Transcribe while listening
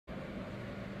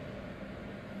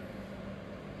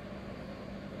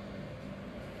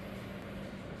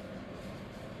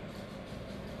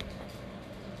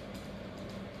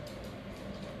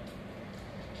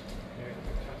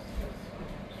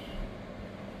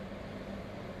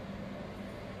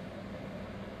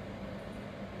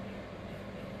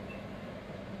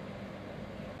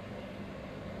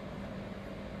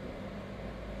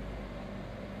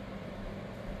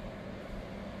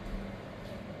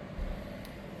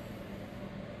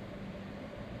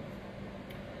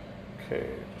Okay,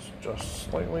 just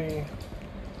slightly.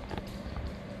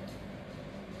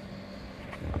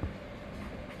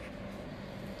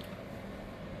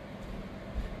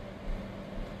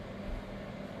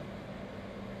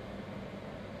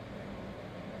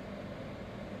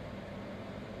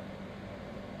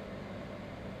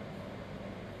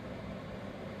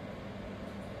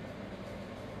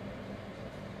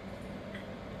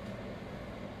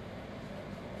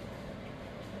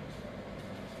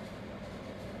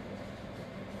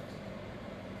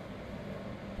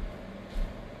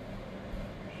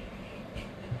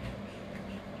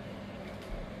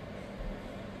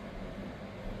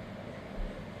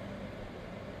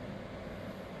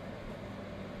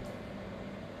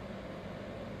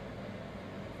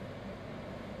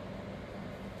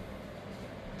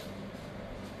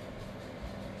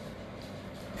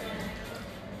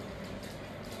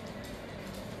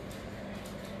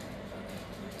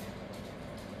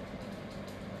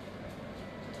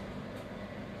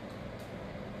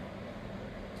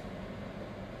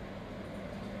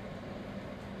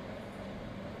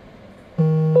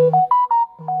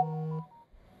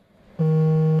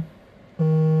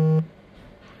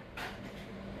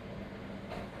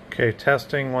 Okay,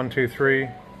 testing 1, 2, 3.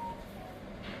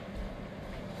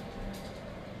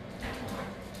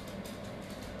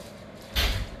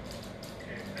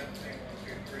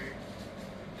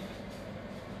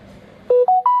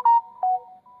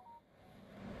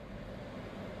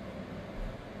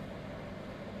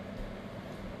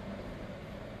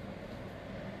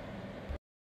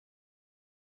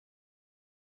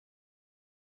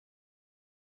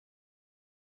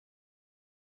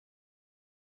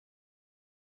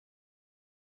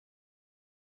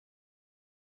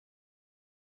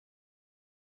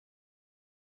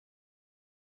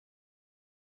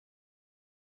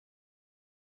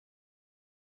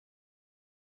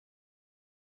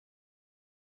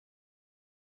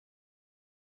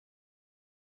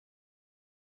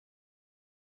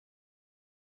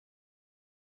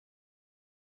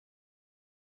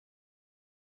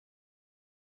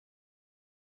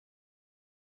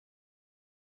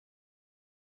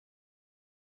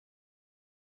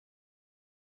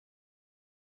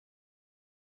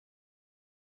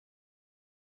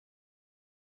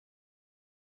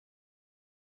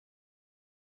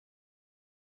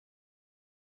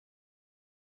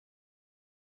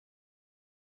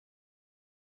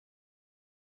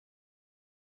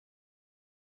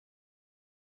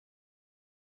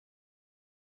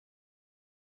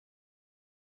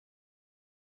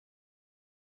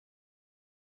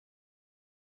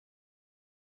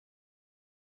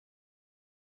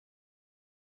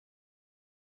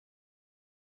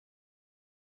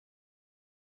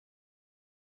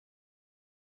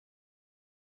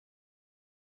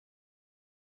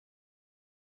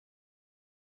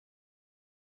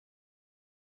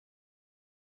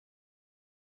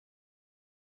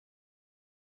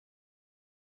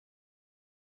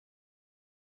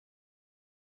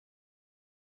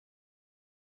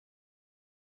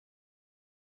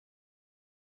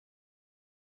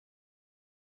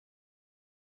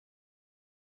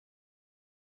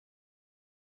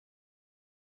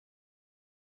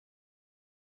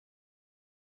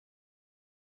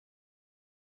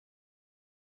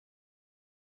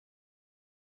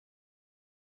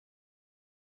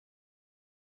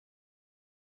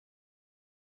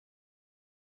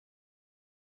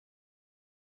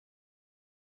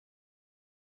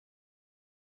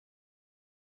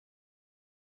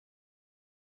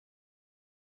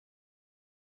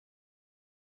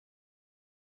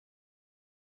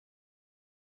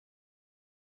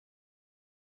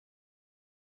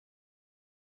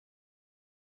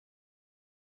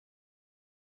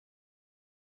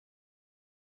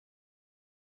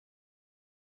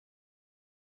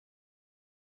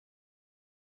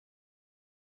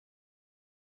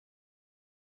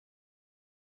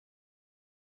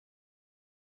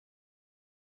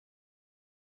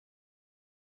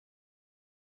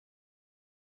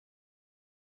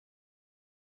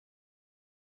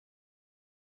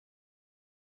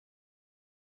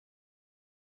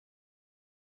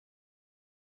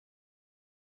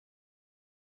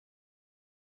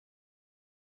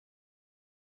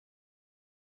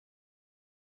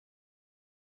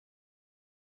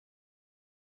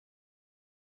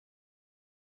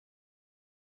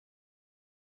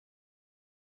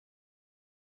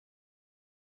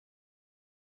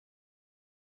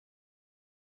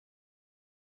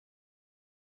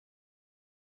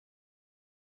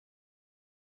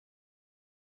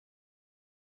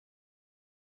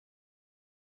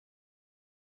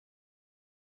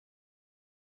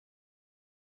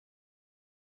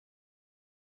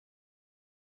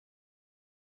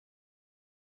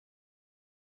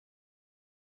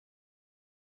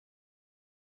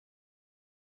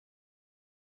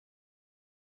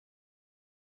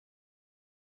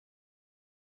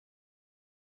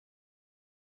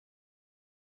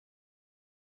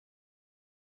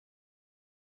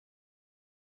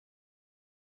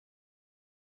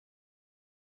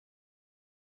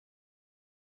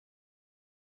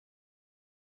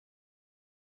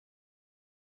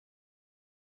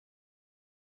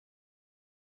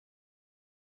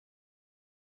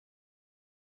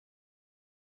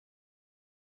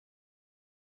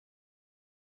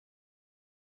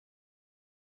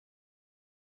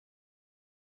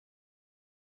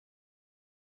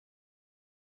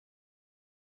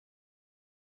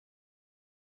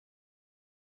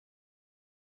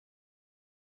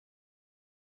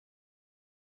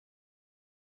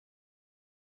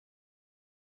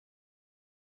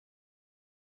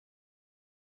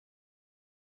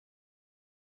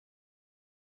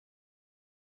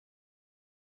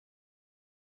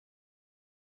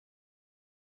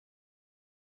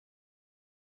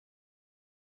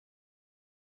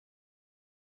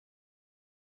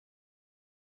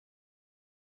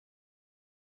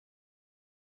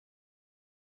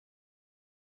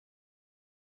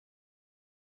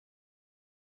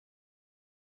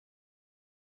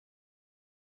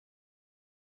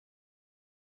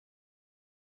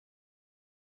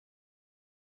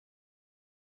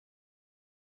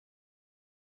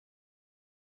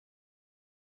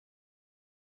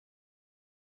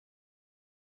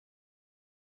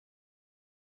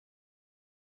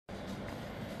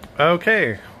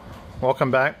 Okay,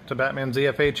 welcome back to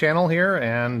Batmanzfa channel here,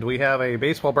 and we have a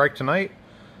baseball break tonight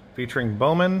featuring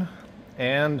Bowman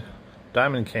and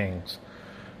Diamond Kings.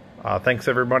 Thanks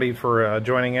everybody for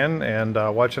joining in and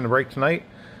watching the break tonight.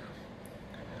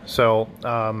 So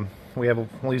we have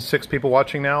at least 6 people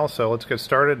watching now, so let's get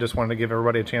started. Just wanted to give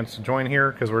everybody a chance to join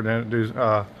here because we're going to do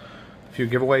a few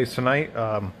giveaways tonight.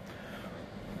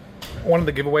 One of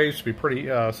the giveaways should be pretty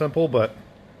simple, but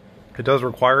it does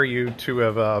require you to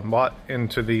have bought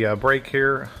into the break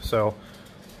here. So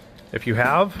if you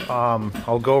have,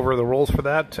 I'll go over the rules for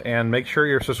that, and make sure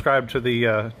you're subscribed to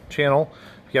the channel.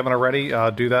 If you haven't already,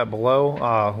 do that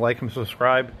below. Like and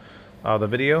subscribe the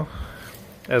video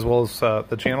as well as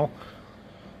the channel.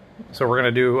 So we're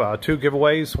going to do 2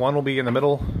 giveaways. One will be in the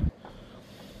middle.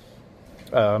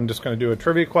 I'm just going to do a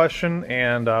trivia question,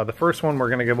 and the first one we're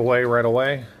going to give away right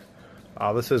away.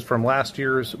 This is from last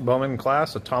year's Bowman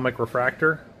class, Atomic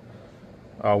Refractor.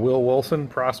 Will Wilson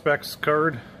Prospects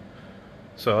card.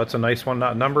 So that's a nice one,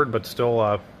 not numbered, but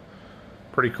still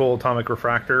pretty cool Atomic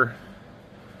Refractor.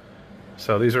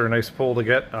 So these are a nice pull to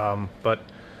get, but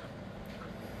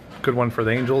good one for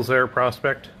the Angels there,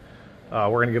 Prospect. We're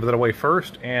going to give that away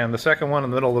first. And the second one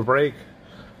in the middle of the break,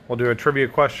 we'll do a trivia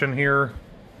question here.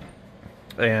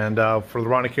 And for the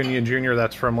Ron Acuna Jr.,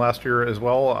 that's from last year as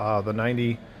well, the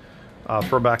 90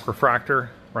 throwback refractor.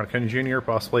 Ron Acuna Jr.,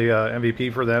 possibly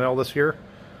MVP for the NL this year,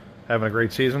 having a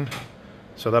great season.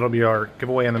 So that'll be our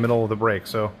giveaway in the middle of the break.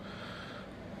 So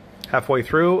halfway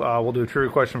through, we'll do a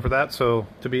trivia question for that. So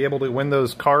to be able to win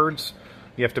those cards,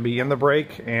 you have to be in the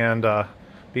break and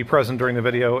be present during the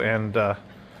video. And but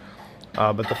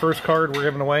the first card we're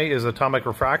giving away is Atomic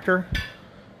Refractor.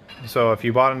 So if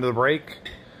you bought into the break,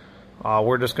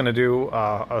 we're just going to do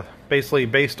basically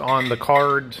based on the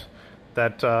cards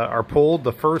that are pulled.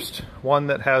 The first one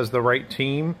that has the right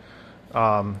team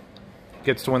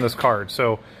gets to win this card.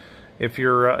 So if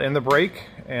you're in the break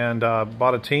and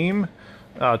bought a team,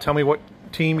 tell me what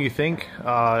team you think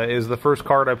is the first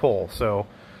card I pull. So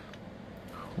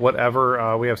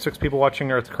whatever, we have 6 people watching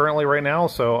currently right now,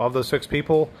 so of those 6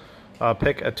 people,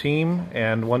 pick a team,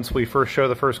 and once we first show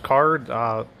the first card,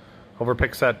 whoever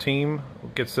picks that team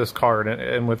gets this card,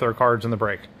 and with their cards in the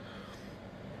break.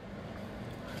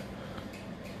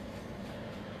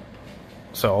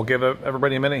 So I'll give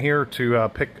everybody a minute here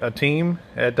to pick a team.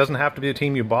 It doesn't have to be a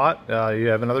team you bought. You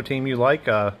have another team you like.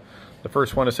 The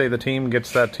first one to say the team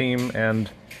gets that team, and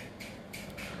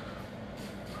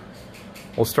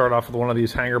we'll start off with one of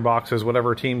these hanger boxes,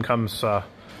 whatever team comes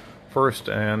first,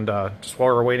 and just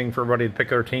while we're waiting for everybody to pick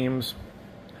their teams.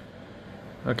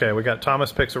 Okay, we got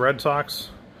Thomas picks the Red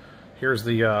Sox. Here's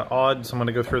the odds. I'm going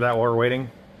to go through that while we're waiting.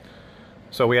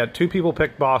 So we had 2 people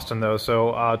pick Boston, though.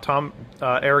 So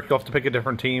Eric, you'll have to pick a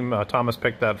different team. Thomas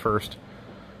picked that first.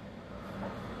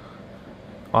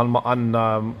 On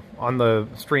the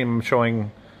stream, I'm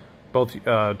showing both.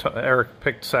 Eric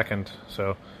picked second.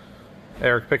 So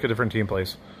Eric, pick a different team,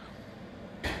 please.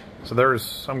 So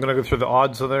I'm going to go through the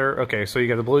odds there. Okay, so you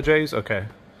got the Blue Jays. Okay.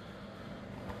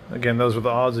 Again, those are the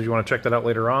odds if you want to check that out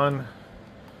later on.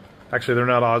 Actually, they're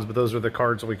not odds, but those are the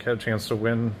cards that we had a chance to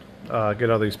win, get out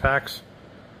of these packs.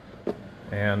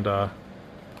 And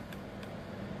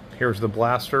here's the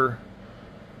blaster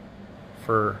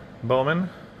for Bowman.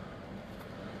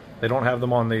 They don't have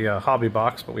them on the hobby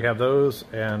box, but we have those.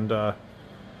 And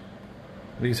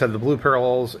these have the blue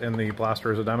parallels and the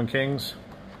blasters of Diamond Kings.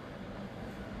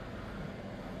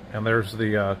 And there's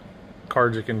the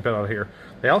cards you can put out here.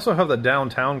 They also have the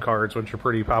downtown cards, which are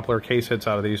pretty popular case hits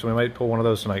out of these. So we might pull one of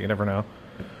those tonight. You never know.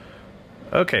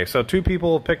 Okay, so 2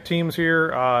 people pick teams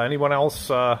here. Anyone else?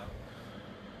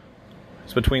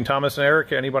 It's between Thomas and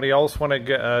Eric. Anybody else want to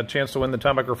get a chance to win the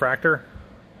Atomic Refractor?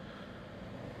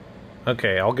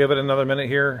 Okay, I'll give it another minute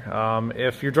here.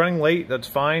 If you're joining late, that's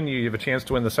fine. You have a chance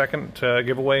to win the second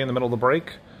giveaway in the middle of the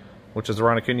break, which is the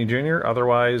Ron Acuna Jr.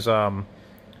 Otherwise,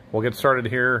 we'll get started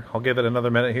here. I'll give it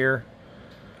another minute here.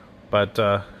 But,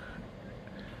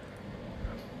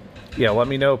 yeah, let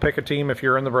me know. Pick a team if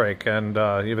you're in the break, and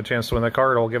you have a chance to win that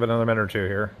card. I'll give it another minute or 2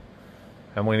 here.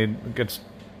 And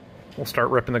we'll start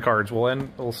ripping the cards. We'll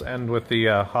end with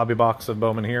the hobby box of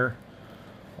Bowman here.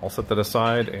 I'll set that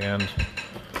aside and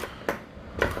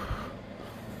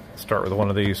start with one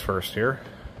of these first here.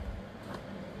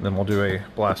 And then we'll do a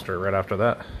blaster right after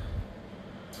that.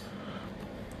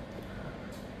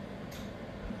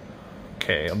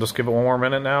 Okay, I'll just give it one more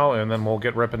minute now, and then we'll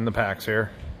get ripping the packs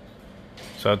here.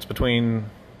 So it's between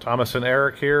Thomas and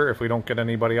Eric here, if we don't get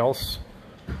anybody else.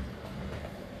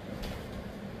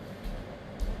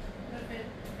 What if it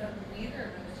doesn't either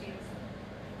of those teams?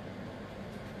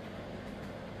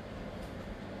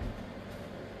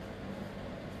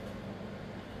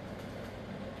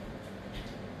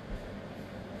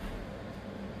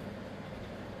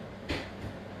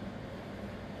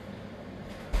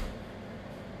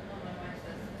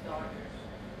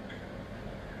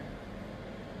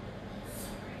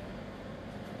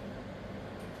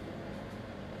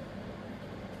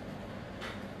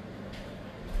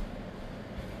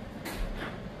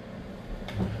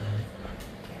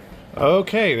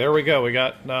 Okay, there we go. We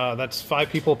got, that's 5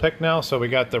 people picked now, so we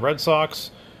got the Red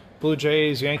Sox, Blue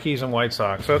Jays, Yankees, and White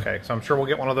Sox. Okay, so I'm sure we'll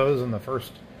get one of those in the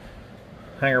first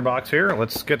hanger box here.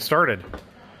 Let's get started.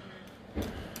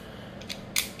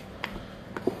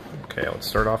 Okay, let's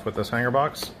start off with this hanger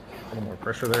box. A little more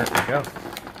pressure there. There we go.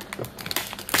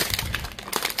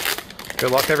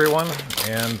 Good luck, everyone,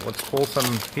 and let's pull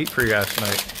some heat for you guys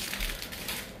tonight.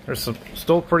 There's some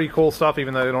still pretty cool stuff,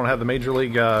 even though they don't have the Major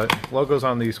League logos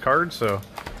on these cards, so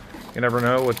you never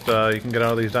know what you can get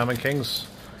out of these Diamond Kings.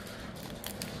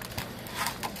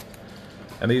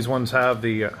 And these ones have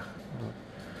the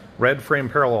red frame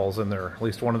parallels in there, at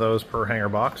least one of those per hanger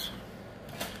box.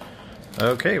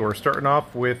 Okay, we're starting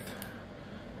off with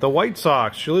the White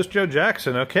Sox, Shoeless Joe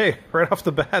Jackson. Okay, right off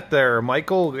the bat there,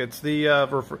 Michael, it's the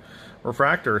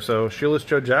refractor, so Shoeless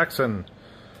Joe Jackson.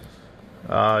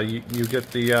 You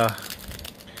get the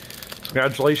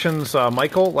congratulations,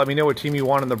 Michael. Let me know what team you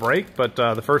want in the break, but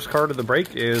the first card of the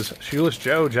break is Shoeless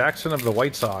Joe Jackson of the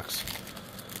White Sox.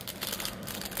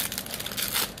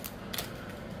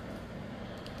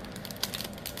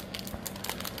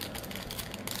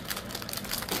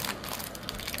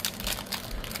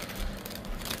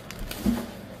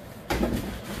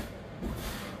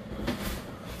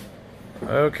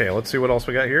 Okay, let's see what else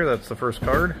we got here. That's the first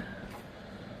card.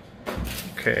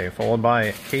 Okay, followed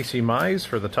by Casey Mize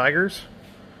for the Tigers.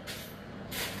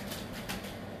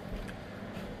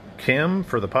 Kim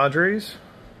for the Padres.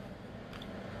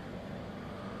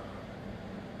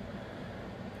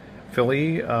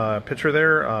 Philly pitcher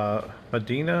there,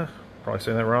 Medina, probably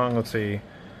saying that wrong. Let's see.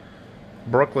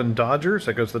 Brooklyn Dodgers,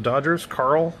 that goes to the Dodgers.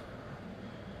 Carl.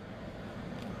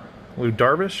 Lou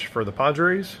Darvish for the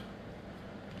Padres.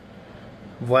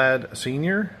 Vlad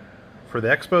Sr. for the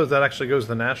Expos. That actually goes to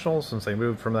the Nationals since they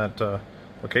moved from that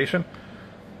location.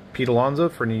 Pete Alonso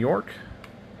for New York.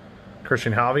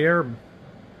 Christian Javier.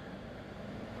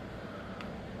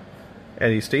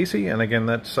 Eddie Stacy. And again,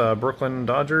 that's Brooklyn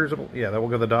Dodgers. Yeah, that will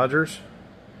go to the Dodgers.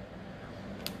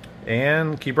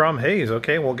 And Kibram Hayes.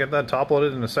 Okay, we'll get that top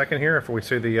loaded in a second here if we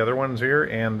see the other ones here.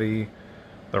 And the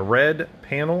red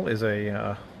panel is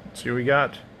a, let's see what we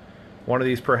got. One of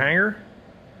these per hanger.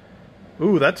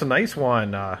 Ooh, that's a nice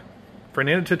one.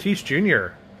 Fernando Tatis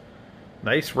Jr.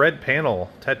 Nice red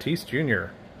panel. Tatis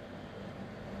Jr.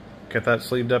 Get that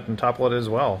sleeved up and top loaded as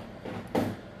well.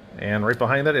 And right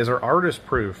behind that is our artist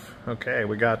proof. Okay,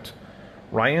 we got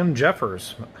Ryan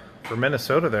Jeffers for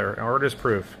Minnesota there. Artist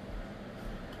proof.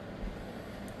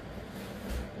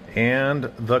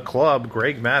 And the club,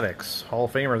 Greg Maddux. Hall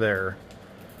of Famer there.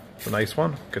 It's a nice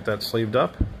one. Get that sleeved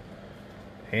up.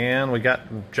 And we got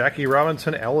Jackie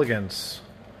Robinson Elegance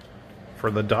for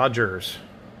the Dodgers.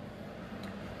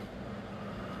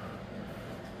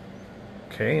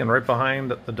 Okay, and right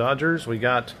behind the Dodgers, we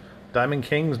got Diamond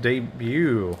Kings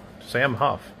debut, Sam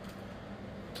Huff.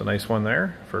 It's a nice one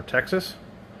there for Texas.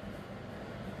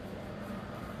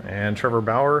 And Trevor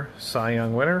Bauer, Cy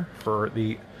Young winner for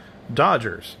the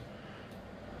Dodgers.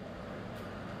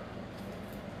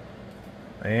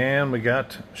 And we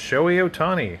got Shohei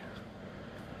Ohtani.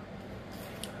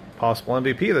 Possible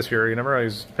MVP this year. You never know,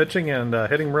 he's pitching and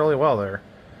hitting really well there.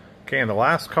 Okay, and the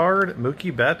last card,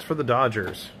 Mookie Betts for the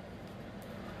Dodgers.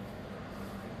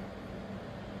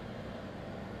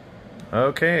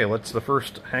 Okay, let's the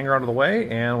first hanger out of the way,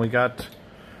 and we got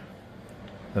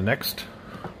the next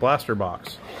blaster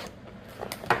box.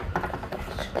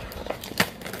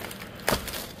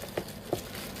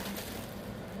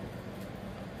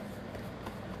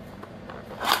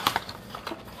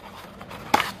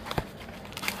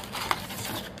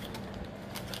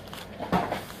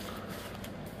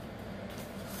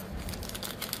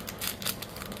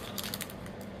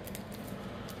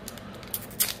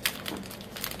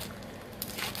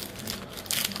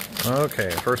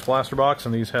 Okay, first blaster box,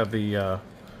 and these have the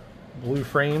blue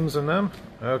frames in them.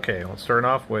 Okay, let's start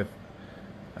off with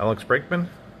Alex Bregman.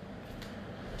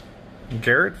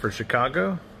 Garrett for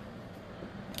Chicago.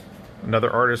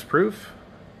 Another artist proof.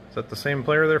 Is that the same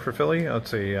player there for Philly?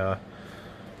 Let's see.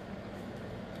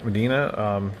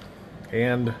 Medina.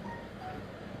 And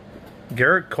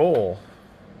Garrett Cole.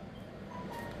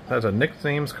 That's a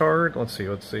nicknames card. Let's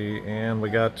see. And we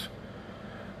got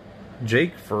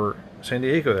Jake for San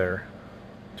Diego there.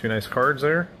 Two nice cards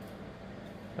there.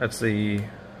 That's the...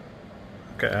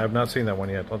 Okay, I have not seen that one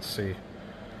yet. Let's see.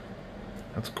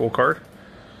 That's a cool card.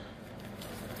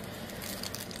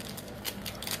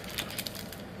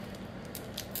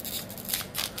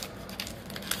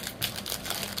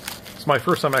 It's my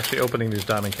first time actually opening these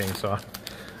Diamond Kings, so I'm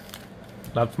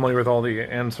not familiar with all the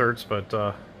inserts,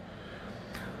 but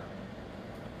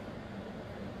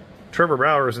Trevor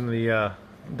Bauer is in the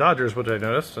Dodgers, which I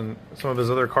noticed, and some of his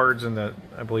other cards in that.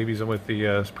 I believe he's with the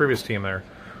his previous team there.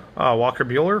 Walker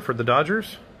Buehler for the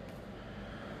Dodgers.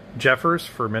 Jeffers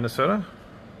for Minnesota.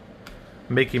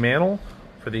 Mickey Mantle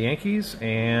for the Yankees,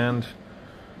 and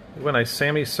a nice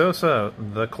Sammy Sosa,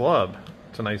 the club.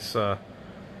 It's a nice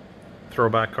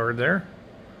throwback card there.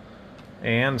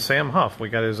 And Sam Huff, we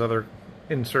got his other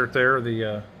insert there,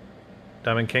 the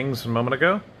Diamond Kings a moment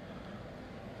ago.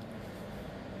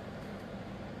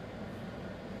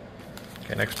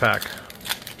 Okay, next pack.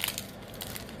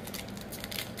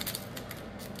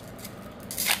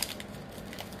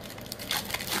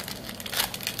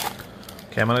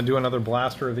 Okay, I'm going to do another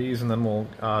blaster of these, and then we'll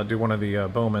do one of the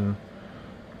Bowman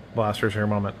blasters here in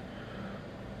a moment.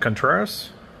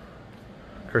 Contreras,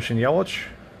 Christian Yelich,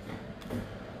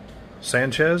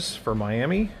 Sanchez for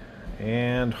Miami,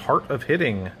 and Heart of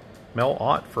Hitting, Mel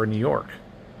Ott for New York.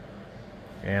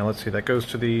 And let's see, that goes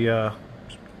to the... I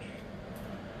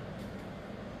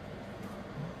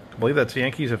believe that's the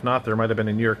Yankees. If not, there might have been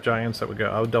a New York Giants that would go.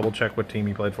 I would double check what team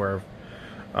he played for.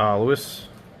 Luis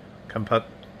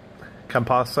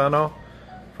Campasano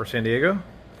for San Diego.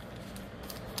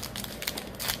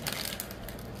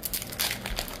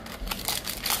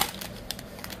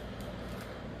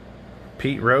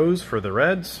 Pete Rose for the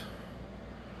Reds.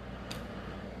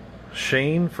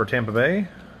 Shane for Tampa Bay.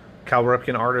 Cal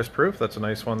Ripken Artist Proof. That's a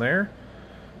nice one there.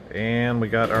 And we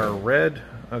got our red.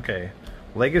 Okay.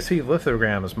 Legacy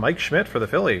Lithograms. Mike Schmidt for the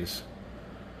Phillies.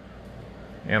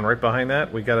 And right behind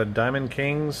that, we got a Diamond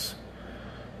Kings.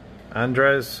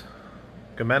 Andres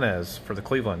Gimenez for the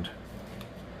Cleveland.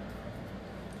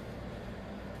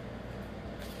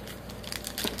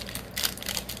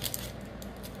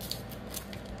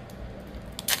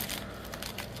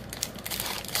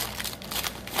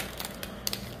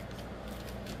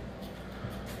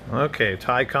 Okay,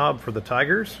 Ty Cobb for the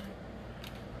Tigers.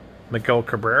 Miguel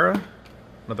Cabrera,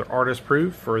 another artist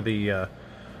proof for the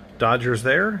Dodgers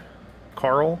there.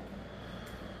 Carl.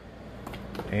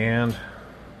 And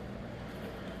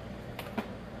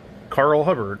Carl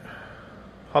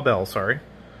Hubbell, sorry.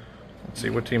 Let's see,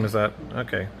 what team is that?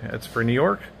 Okay, it's for New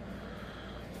York.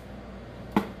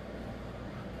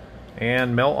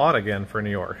 And Mel Ott again for New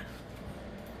York.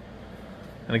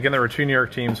 And again, there were two New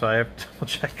York teams, so I have to double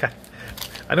check.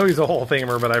 I know he's a Hall of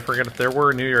Famer, but I forget if there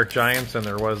were New York Giants and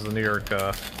there was the New York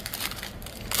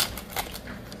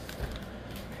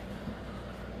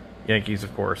Yankees,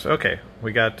 of course. Okay,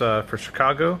 we got for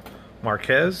Chicago,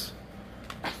 Marquez.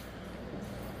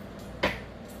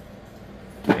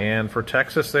 And for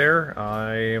Texas there,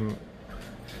 I'm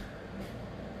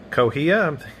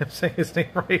Kohia. I'm saying his name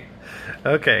right.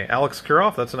 Okay, Alex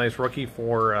Kiroff. That's a nice rookie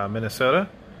for Minnesota.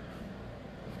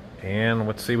 And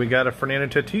let's see, we got a Fernando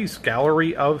Tatis,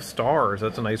 Gallery of Stars.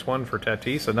 That's a nice one for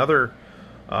Tatis. Another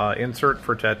insert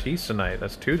for Tatis tonight.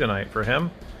 That's two tonight for him.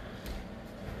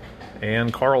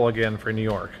 And Carl again for New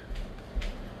York.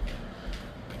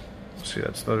 Let's see,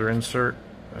 that's another insert.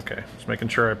 Okay, just making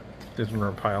sure I didn't in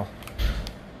a pile.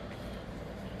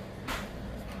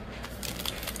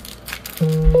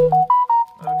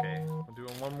 Okay, we're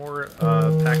doing one more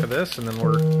pack of this, and then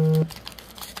we're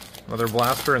another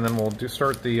blaster, and then we'll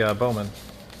start the Bowman.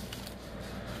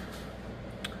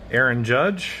 Aaron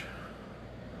Judge.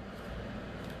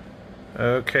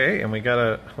 Okay, and we got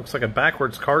a looks like a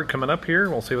backwards card coming up here.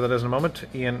 We'll see what that is in a moment.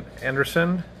 Ian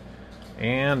Anderson,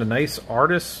 and a nice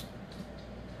artist.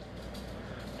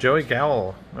 Joey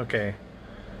Gallo. Okay.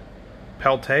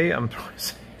 Pelte. I'm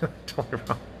totally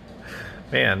wrong.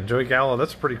 Man, Joey Gallo,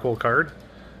 that's a pretty cool card.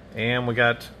 And we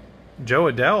got Joe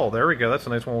Adell. There we go. That's a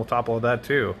nice one. We'll topload that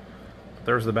too.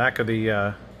 There's the back of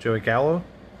the Joey Gallo.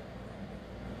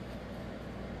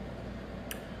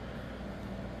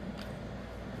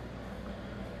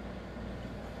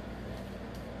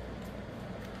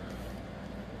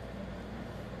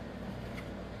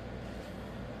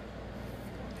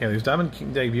 Yeah, these Diamond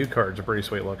King debut cards are pretty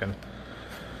sweet looking.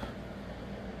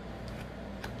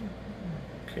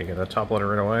 Okay, get that top loader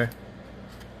right away.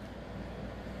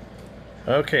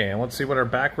 Okay, and let's see what our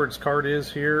backwards card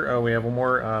is here. Oh, we have one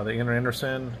more, the Ian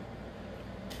Anderson.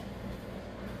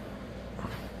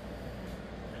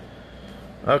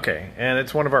 Okay, and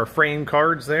it's one of our frame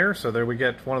cards there. So there we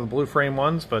get one of the blue frame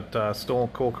ones, but still a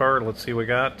cool card. Let's see what we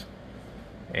got.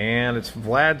 And it's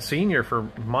Vlad Sr. for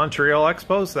Montreal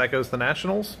Expos. So that goes to the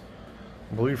Nationals.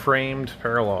 Blue framed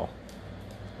parallel.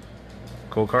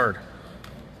 Cool card.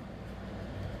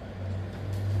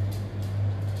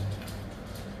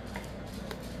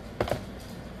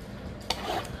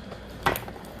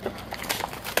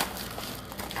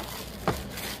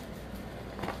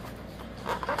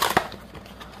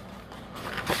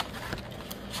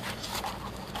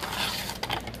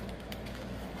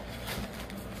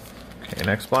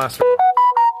 next blaster.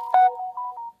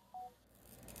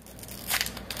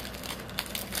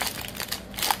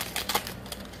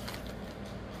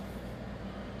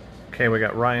 Okay, we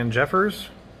got Ryan Jeffers,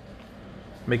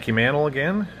 Mickey Mantle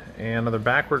again, and another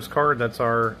backwards card. That's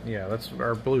our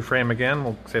blue frame again.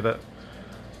 We'll say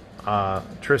that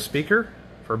Tris Speaker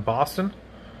for Boston,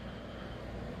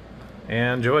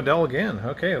 and Joe Adell again.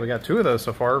 Okay, we got 2 of those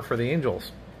so far for the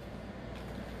Angels.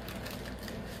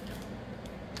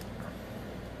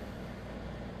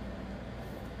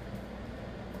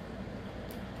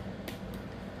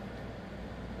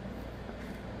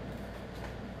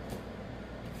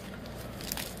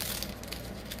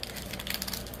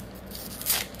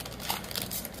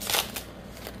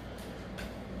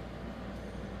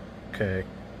 Okay,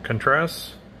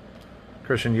 Contreras,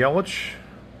 Christian Yelich,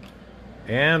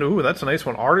 and ooh, that's a nice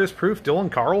one. Artist proof,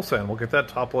 Dylan Carlson. We'll get that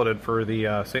top loaded for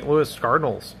the St. Louis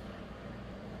Cardinals.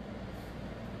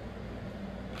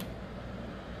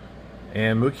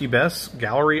 And Mookie Betts,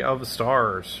 Gallery of the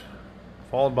Stars,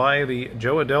 followed by the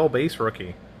Joe Adell base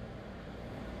rookie.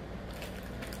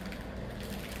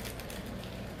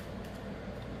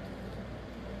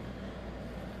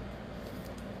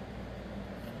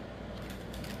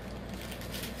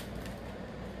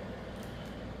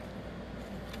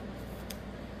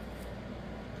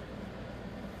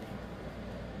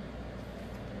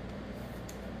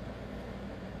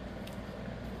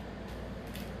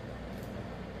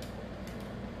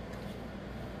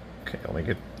 Okay, let me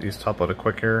get these top loaded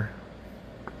quick here.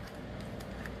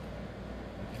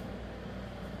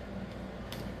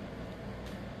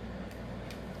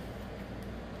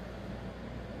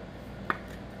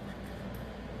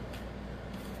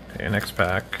 Okay, next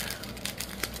pack.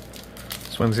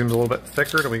 This one seems a little bit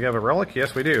thicker. Do we have a relic?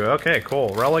 Yes, we do. Okay,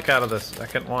 cool. Relic out of the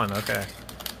second one. Okay.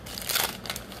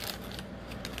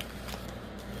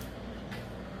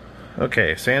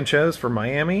 Okay, Sanchez for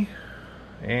Miami.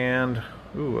 And,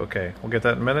 ooh, okay. We'll get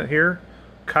that in a minute here.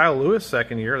 Kyle Lewis,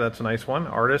 second year. That's a nice one.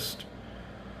 Artist.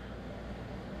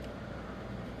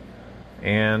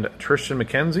 And Tristan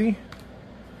McKenzie.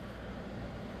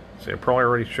 See, I probably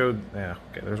already showed. Yeah,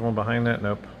 okay, there's one behind that.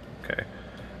 Nope. Okay.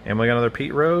 And we got another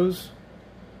Pete Rose.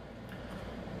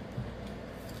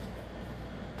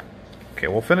 Okay,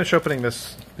 we'll finish opening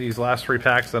these last 3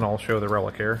 packs, then I'll show the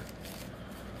relic here.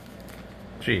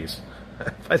 Jeez.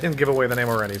 I didn't give away the name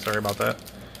already. Sorry about that.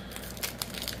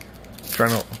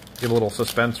 Trying to give a little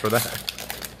suspense for that.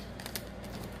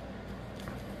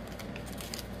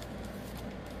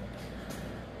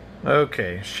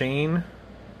 Okay, Shane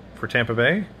for Tampa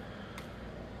Bay.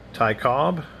 Ty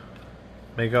Cobb.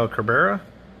 Miguel Cabrera.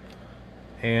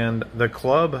 And the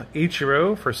club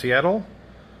Ichiro for Seattle.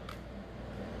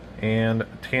 And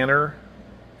Tanner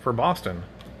for Boston.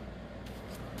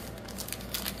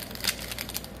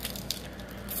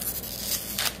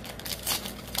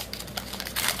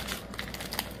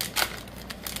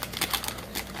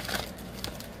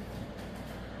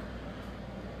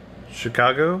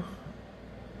 Chicago,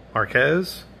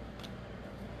 Marquez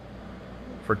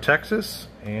for Texas,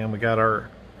 and we got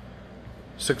our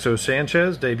 6-0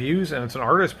 Sanchez debuts, and it's an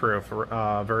artist proof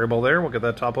variable there. We'll get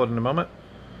that top load in a moment.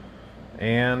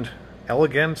 And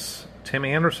Elegance Tim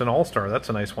Anderson All-Star, that's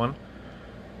a nice one.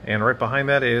 And right behind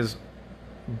that is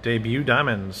debut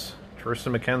diamonds,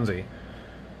 Tristan McKenzie.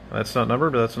 That's not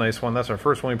numbered, but that's a nice one. That's our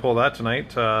first one we pulled out tonight,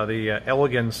 the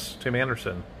Elegance Tim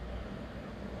Anderson.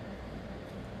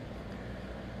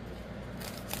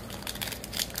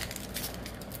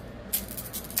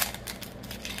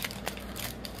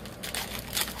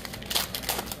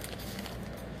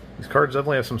 Cards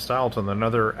definitely have some style to them.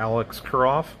 Another Alex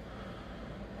Kuroff,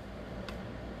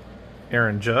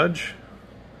 Aaron Judge,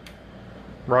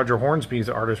 Roger Hornsby's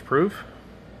artist proof,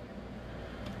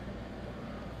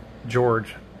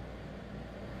 George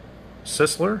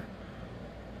Sisler,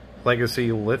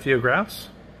 legacy lithographs,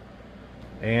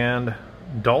 and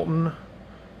Dalton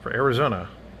for Arizona.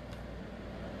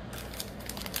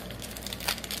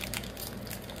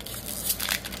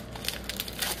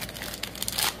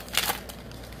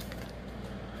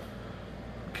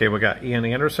 Okay, we got Ian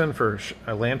Anderson for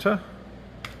Atlanta,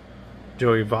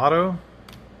 Joey Votto,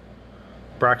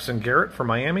 Braxton Garrett for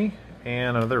Miami,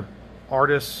 and another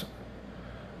artist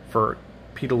for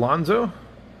Pete Alonso,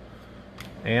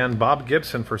 and Bob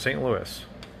Gibson for St. Louis.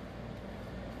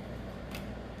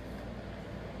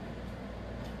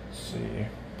 Let's see.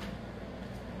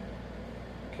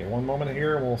 Okay, one moment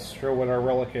here, and we'll show what our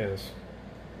relic is.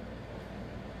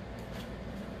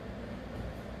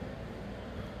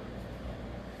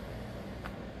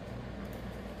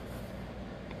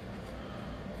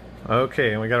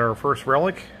 Okay, and we got our first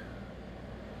relic.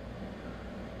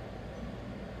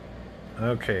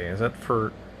 Okay, is that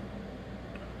for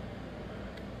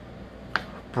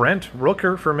Brent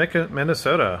Rooker for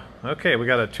Minnesota? Okay, we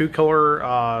got a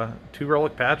two-color,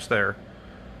 two-relic patch there.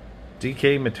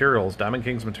 DK Materials, Diamond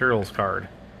Kings Materials card.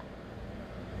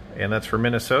 And that's for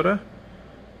Minnesota.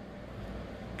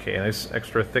 Okay, nice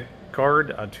extra thick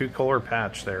card, a two-color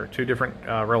patch there. Two different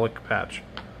relic patch.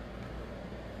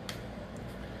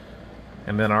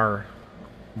 And then our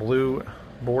blue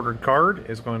bordered card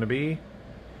is going to be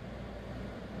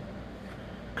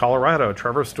Colorado,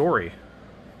 Trevor Story.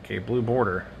 Okay, blue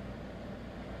border.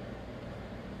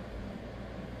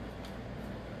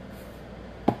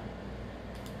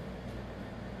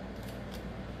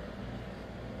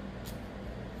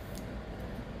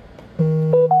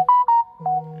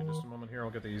 Okay, just a moment here,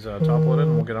 I'll get these top loaded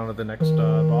and we'll get on to the next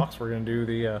box. We're going to do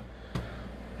the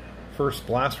first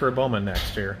blast for a Bowman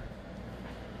next here.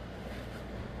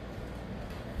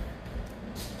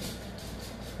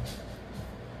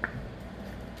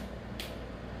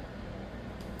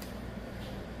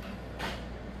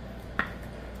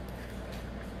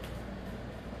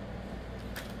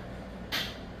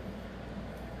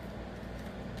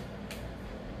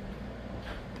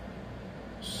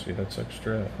 See, that's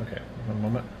extra. Okay, one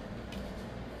moment.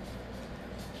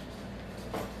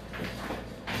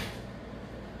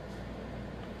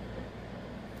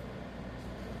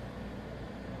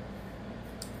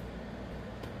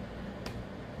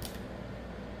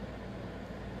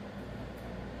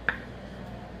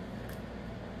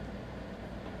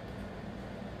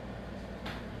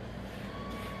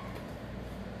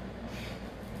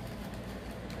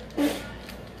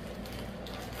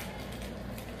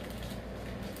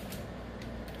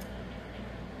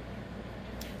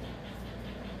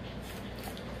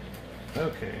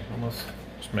 Okay, almost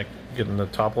just getting the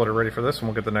top loader ready for this, and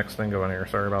we'll get the next thing going here.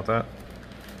 Sorry about that.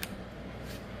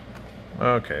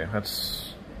 Okay,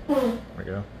 there we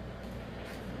go.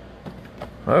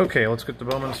 Okay, let's get the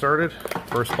Bowman started.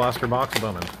 First blaster box of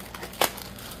Bowman.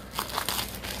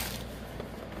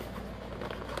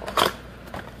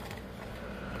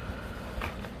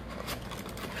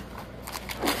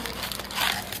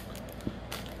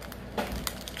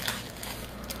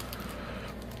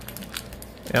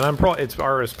 And it's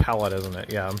Artist Palette, isn't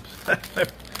it? Yeah,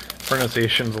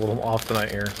 pronunciation's a little off tonight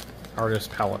here.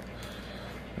 Artist Palette.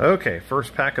 Okay,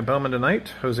 first pack of Bowman tonight.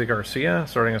 Jose Garcia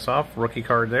starting us off. Rookie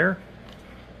card there.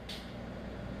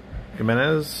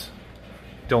 Jimenez.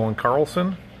 Dylan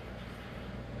Carlson.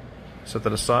 Set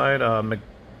that aside.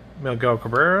 Miguel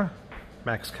Cabrera.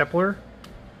 Max Kepler.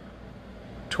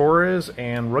 Torres.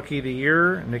 And Rookie of the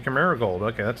Year, Nicky Marigold.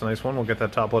 Okay, that's a nice one. We'll get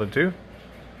that top loaded too.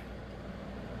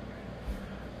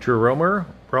 Drew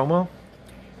Romo,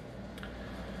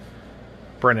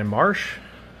 Brennan Marsh,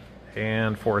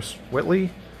 and Forrest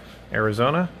Whitley,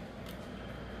 Arizona,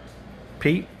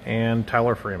 Pete, and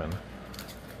Tyler Freeman.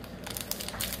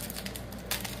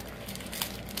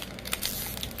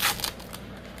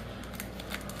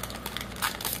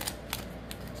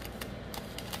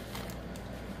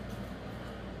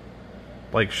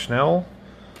 Blake Schnell,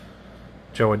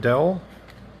 Joe Adell,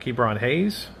 Kebron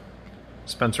Hayes,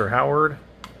 Spencer Howard,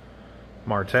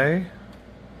 Marte,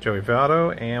 Joey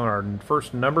Votto, and our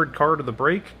first numbered card of the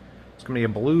break. It's going to be a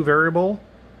blue variable,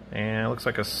 and it looks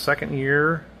like a second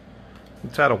year.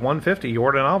 It's at a 150.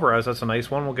 Jordan Alvarez, that's a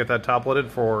nice one. We'll get that top loaded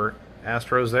for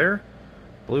Astros there.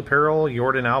 Blue Peril,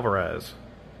 Jordan Alvarez.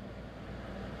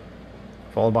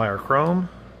 Followed by our Chrome,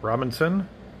 Robinson,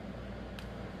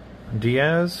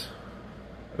 Diaz.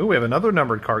 Ooh, we have another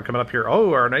numbered card coming up here.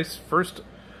 Oh, our nice first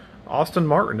Austin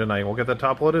Martin tonight. We'll get that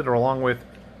top loaded along with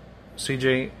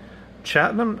CJ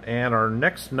Chapman, and our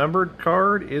next numbered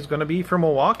card is going to be from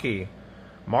Milwaukee.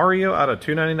 Mario out of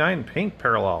 299 pink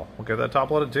parallel. We'll get that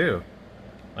top loaded too.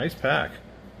 Nice pack.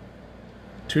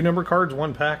 Two numbered cards,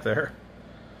 one pack there.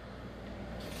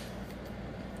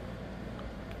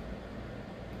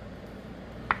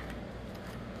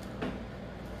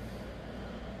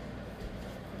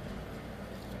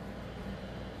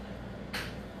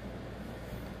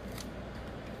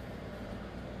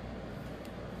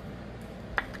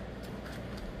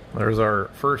 There's our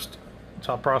first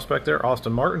top prospect there,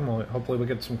 Austin Martin. Hopefully we'll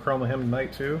get some chrome of him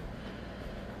tonight too.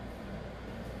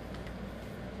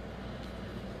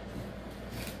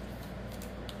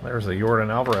 There's the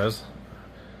Jordan Alvarez.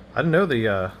 I didn't know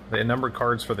the numbered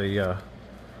cards for the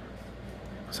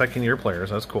second year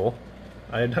players. That's cool.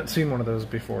 I had not seen one of those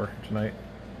before tonight.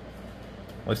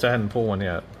 At least I hadn't pulled one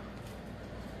yet.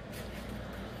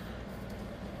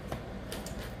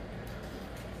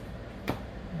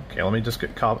 Okay, let me just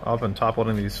get up and top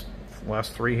loading these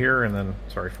last three here, and then,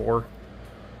 sorry, four.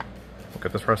 Look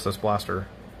at this rest of this blaster.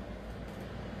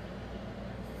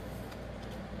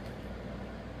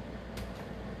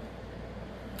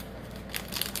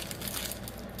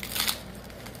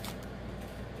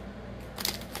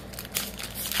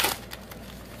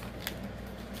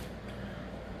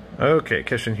 Okay,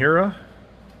 Kishin Hira,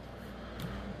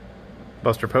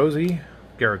 Buster Posey,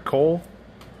 Garrett Cole,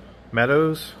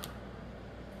 Meadows,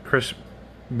 Chris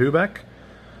Bubeck,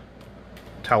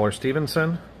 Tyler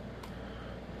Stevenson,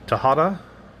 Tejada,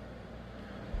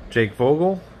 Jake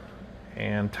Vogel,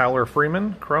 and Tyler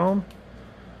Freeman, Chrome,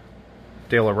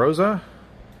 De La Rosa,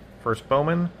 first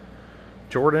Bowman,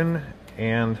 Jordan,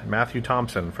 and Matthew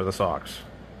Thompson for the Sox.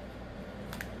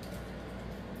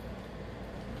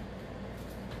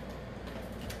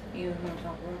 You want to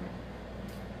talk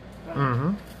about it?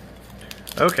 Mm-hmm.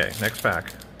 Okay, next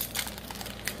pack.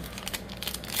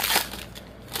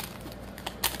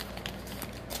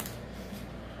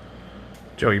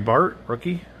 Joey Bart,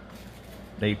 rookie.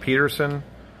 Nate Peterson,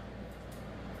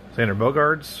 Xander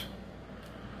Bogaerts,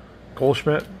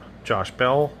 Goldschmidt, Josh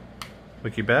Bell,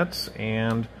 Wiki Betts,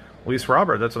 and Luis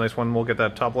Robert. That's a nice one. We'll get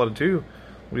that top loaded too.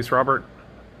 Luis Robert,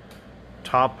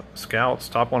 top scouts,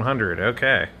 top 100.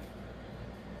 Okay.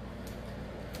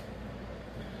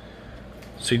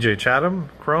 CJ Chatham,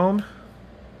 Chrome,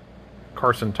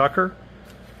 Carson Tucker,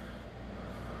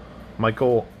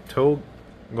 Michael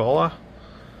Togola,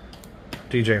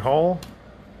 DJ Hall,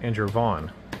 Andrew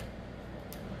Vaughn.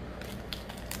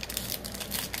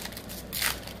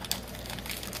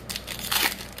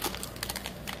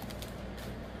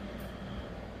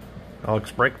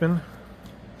 Alex Bregman,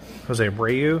 Jose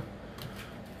Abreu,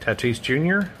 Tatis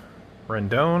Jr.,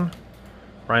 Rendon,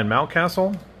 Ryan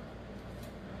Mountcastle,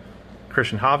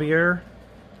 Christian Javier,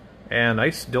 and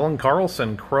nice Dylan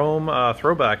Carlson Chrome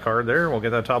throwback card there. We'll get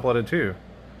that top loaded too.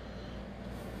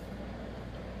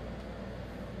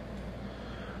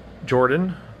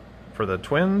 Jordan for the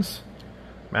Twins,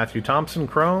 Matthew Thompson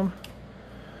Chrome,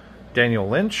 Daniel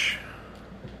Lynch,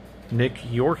 Nick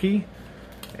Yorkie,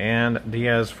 and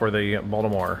Diaz for the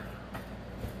Baltimore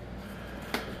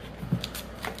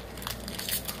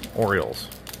Orioles.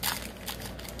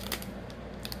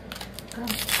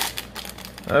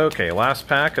 Okay, last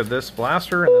pack of this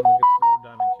blaster, and then we'll get some more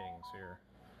Diamond Kings here.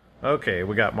 Okay,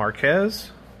 we got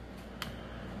Marquez,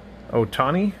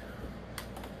 Otani,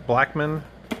 Blackman,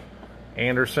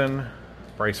 Anderson,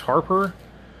 Bryce Harper,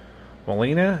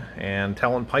 Molina, and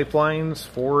Talent Pipelines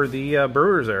for the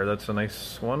Brewers there. That's a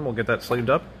nice one. We'll get that sleeved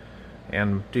up.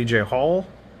 And DJ Hall,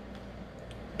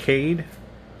 Cade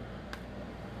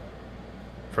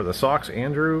for the Sox,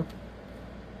 Andrew,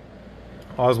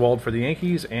 Oswald for the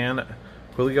Yankees, and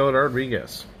Julio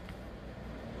Rodriguez.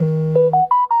 Okay,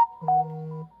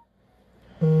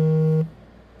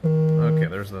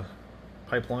 there's the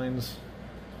Pipelines.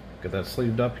 Get that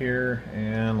sleeved up here,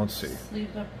 and let's see.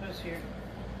 Sleeved up goes here.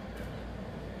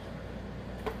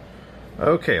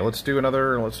 Okay, let's do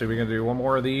another. Let's see, we can do one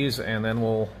more of these, and then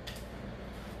we'll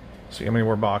see how many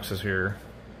more boxes here.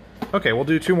 Okay, we'll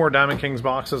do 2 more Diamond Kings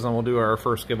boxes, and we'll do our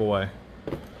first giveaway.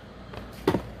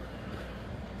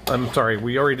 I'm sorry,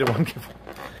 we already did one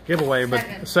giveaway, but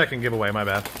second giveaway, my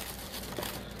bad.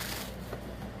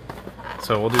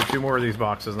 So we'll do 2 more of these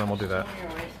boxes, and then we'll do that.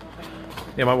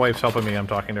 Yeah, my wife's helping me. I'm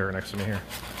talking to her next to me here.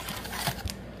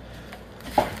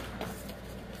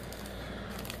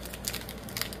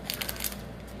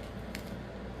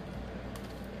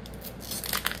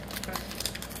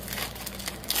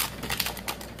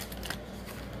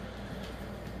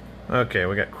 Okay,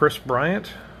 we got Chris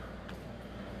Bryant,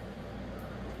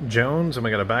 Jones, and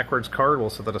we got a backwards card. We'll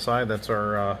set that aside. That's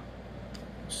our,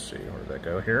 let's see, where did that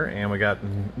go here? And we got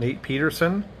Nate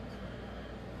Peterson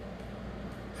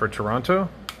for Toronto.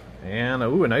 And,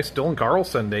 ooh, a nice Dylan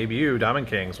Carlson debut, Diamond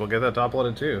Kings. We'll get that top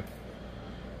loaded too.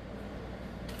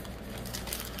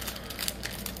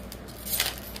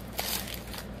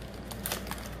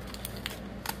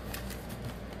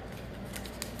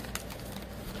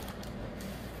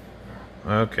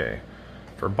 Okay,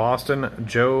 for Boston,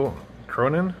 Joe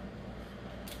Cronin,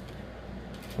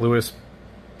 Louis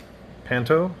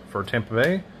Panto for Tampa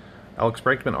Bay, Alex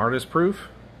Bregman, Artist Proof,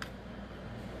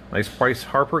 nice Bryce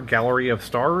Harper, Gallery of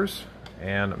Stars,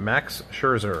 and Max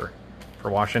Scherzer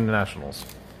for Washington Nationals.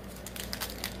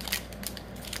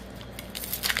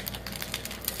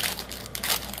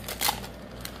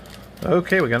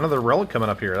 Okay, we got another relic coming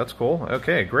up here. That's cool.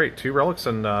 Okay, great. 2 relics,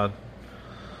 and let's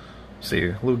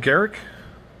see, Lou Gehrig,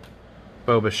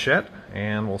 Bo Bichette,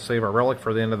 and we'll save our relic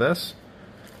for the end of this.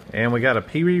 And we got a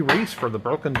Pee Wee Reese for the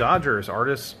Brooklyn Dodgers,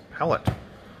 Artist Pellet.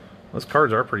 Those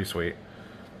cards are pretty sweet.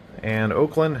 And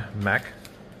Oakland,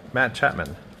 Matt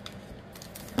Chapman.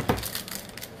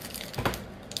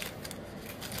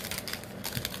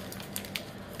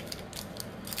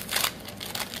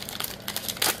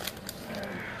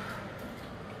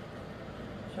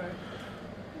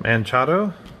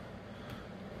 Manchado,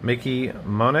 Mickey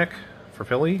Moniak for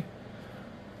Philly,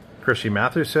 Christy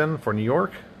Mathewson for New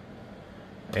York.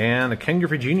 And a Ken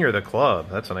Griffey Jr., the club.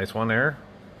 That's a nice one there.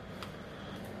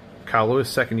 Kyle Lewis,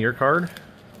 second year card.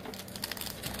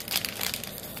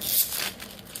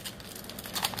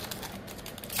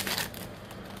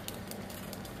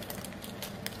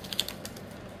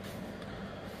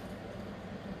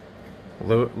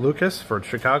 Lucas for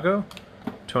Chicago.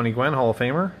 Tony Gwynn, Hall of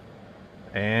Famer.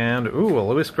 And, ooh, a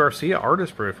Luis Garcia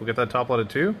artist proof. We'll get that top loaded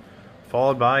too.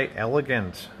 Followed by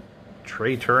Elegant.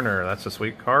 Trey Turner. That's a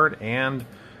sweet card. And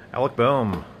Alec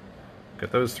Boehm.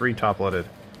 Get those 3 top loaded.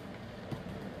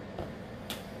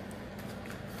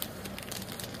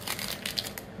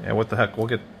 Yeah, what the heck? We'll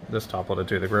get this top loaded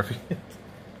too, the Griffey.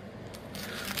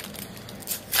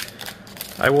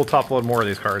 I will top load more of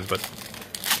these cards, but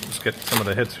just get some of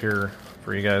the hits here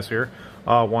for you guys here.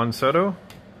 Juan Soto.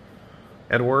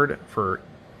 Edward for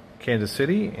Kansas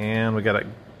City. And we got a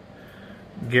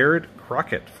Garrett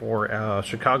Crockett for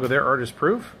Chicago there, artist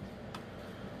proof.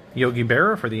 Yogi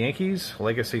Berra for the Yankees,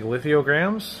 Legacy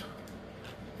Lithograms.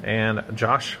 And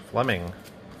Josh Fleming,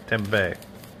 Tampa Bay.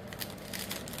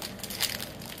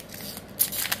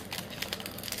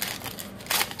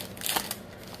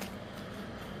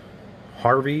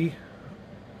 Harvey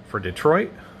for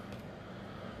Detroit.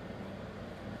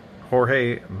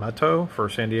 Jorge Mato for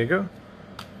San Diego.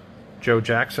 Joe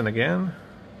Jackson again.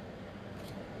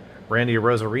 Randy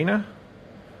Rosarina.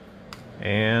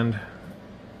 And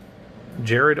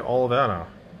Jared Olivana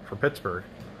for Pittsburgh.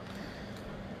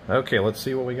 Okay, let's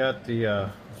see what we got.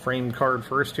 The frame card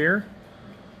first here.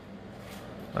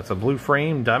 That's a blue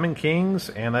frame, Diamond Kings,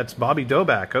 and that's Bobby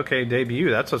Doback. Okay, debut.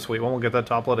 That's a sweet one. We'll get that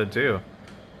top loaded too.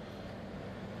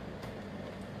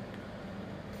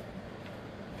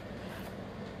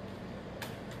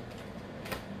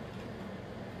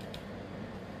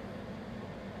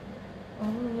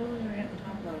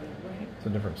 It's a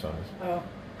different size. Oh.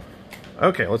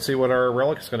 Okay, let's see what our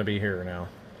relic is going to be here now.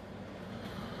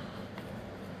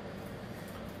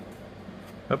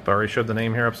 Oh, I already showed the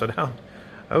name here upside down.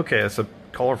 Okay, it's a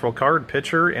colorful card,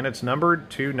 pitcher, and it's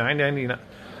numbered to 999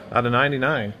 out of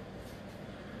 99.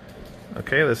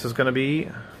 Okay, this is going to be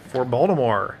for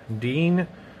Baltimore, Dean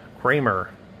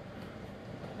Kramer.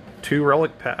 2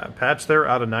 relic patch there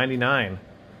out of 99.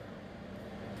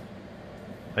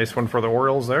 Nice one for the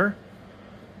Orioles there.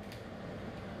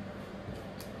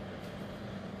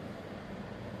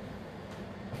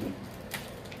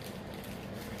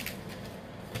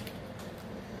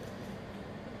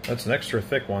 That's an extra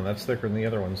thick one. That's thicker than the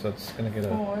other ones. That's going to get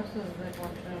a... Oh, this is a big one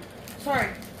too. Sorry.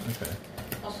 Okay.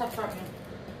 I'll stop talking.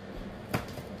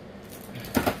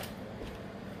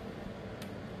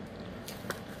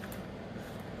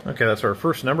 Okay, that's our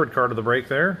first numbered card of the break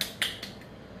there.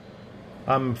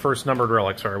 First numbered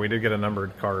relic. Sorry, we did get a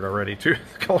numbered card already. 2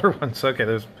 color ones. Okay,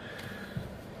 there's...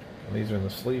 These are in the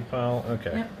sleeve pile.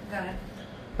 Okay. Yep, got it.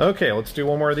 Okay, let's do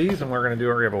one more of these, and we're going to do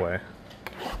our giveaway.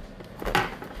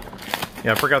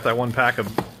 Yeah, I forgot that one pack of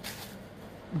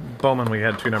Bowman. We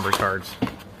had 2 numbered cards.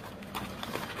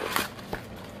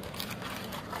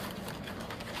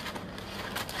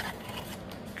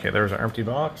 Okay, there's our empty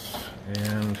box,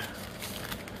 and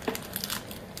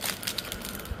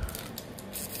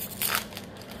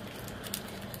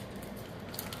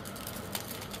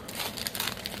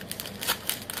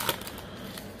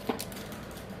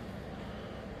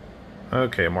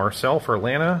okay, Marcel for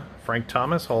Atlanta, Frank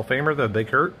Thomas, Hall of Famer, the Big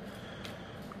Hurt.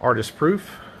 Artist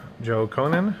proof, Joe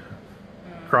Cronin,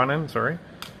 sorry.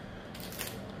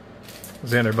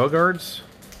 Xander Bogaerts,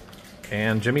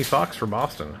 and Jimmy Fox for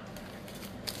Boston.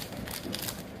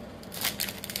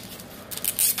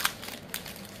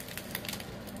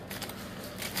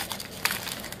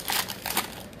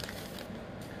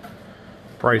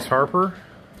 Bryce Harper,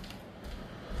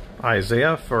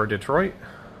 Isaiah for Detroit,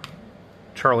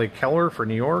 Charlie Keller for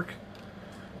New York,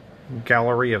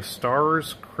 Gallery of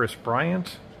Stars, Chris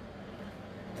Bryant,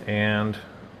 and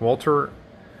Walter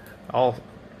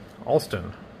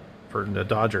Alston for the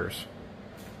Dodgers.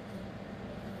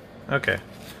 Okay,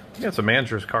 that's a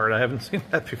manager's card. I haven't seen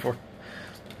that before.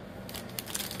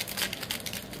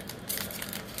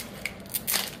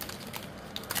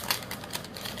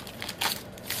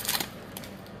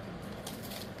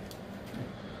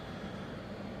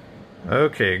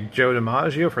 Okay, Joe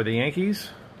DiMaggio for the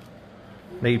Yankees,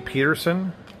 Nate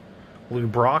Peterson, Lou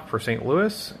Brock for St.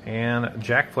 Louis, and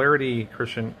Jack Flaherty,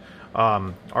 Christian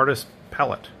artist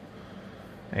palette,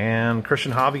 and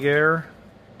Christian Javier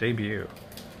debut.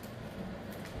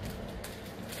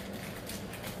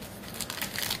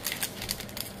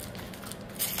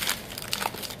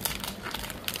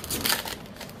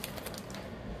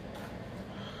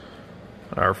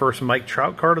 Our first Mike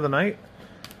Trout card of the night.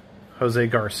 Jose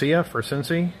Garcia for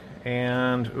Cincy.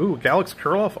 And, ooh, Alex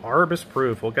Kirilloff, Arbus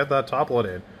Proof. We'll get that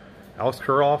top-loaded. Alex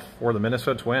Kirilloff for the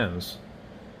Minnesota Twins.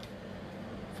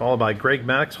 Followed by Greg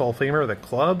Maddux, Hall of Famer of the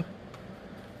club.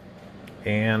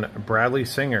 And Bradley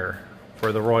Singer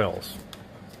for the Royals.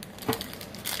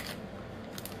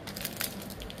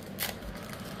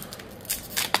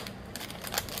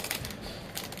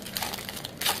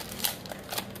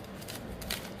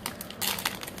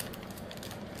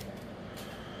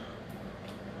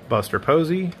 Buster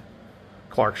Posey,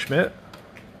 Clark Schmidt,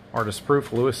 Artist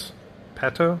Proof, Louis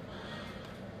Petto,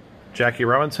 Jackie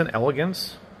Robinson,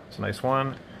 Elegance, it's a nice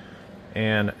one,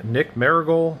 and Nick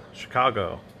Marigold,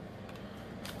 Chicago.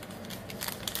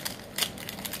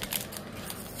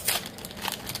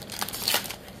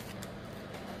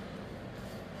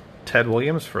 Ted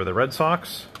Williams for the Red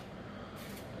Sox,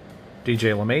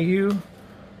 DJ LeMahieu,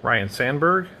 Ryan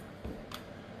Sandberg,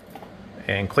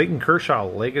 and Clayton Kershaw,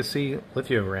 Legacy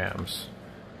Lithograms.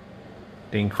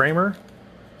 Dean Kramer.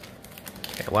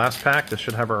 Okay, last pack. This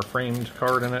should have our framed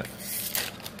card in it.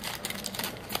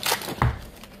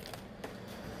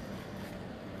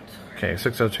 Okay,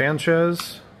 Sixto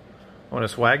Sanchez,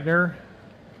 Otis Wagner.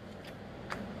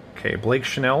 Okay, Blake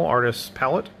Chanel, Artist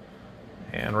Palette.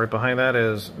 And right behind that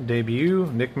is debut,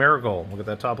 Nick Marigold. Look at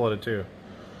that top loaded too.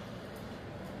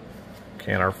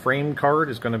 Okay, and our framed card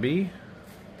is going to be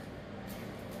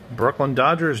Brooklyn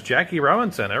Dodgers, Jackie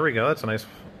Robinson. There we go. That's a nice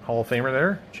Hall of Famer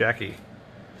there. Jackie.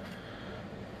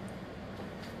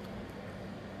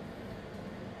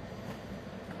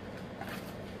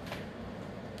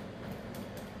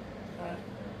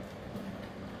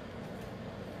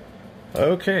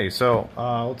 Okay, so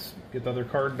let's get the other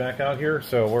card back out here.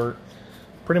 So we're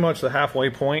pretty much the halfway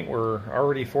point. We're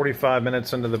already 45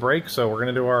 minutes into the break, so we're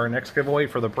going to do our next giveaway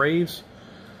for the Braves.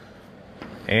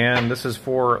 And this is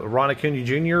for Ron Acuna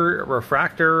Jr.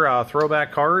 Refractor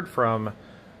throwback card from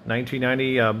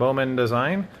 1990 Bowman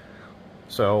design.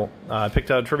 So I picked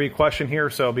out a trivia question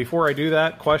here. So before I do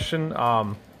that question,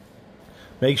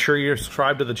 make sure you're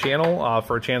subscribed to the channel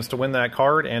for a chance to win that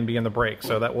card and be in the break.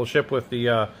 So that will ship with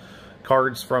the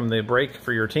cards from the break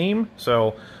for your team.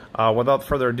 So without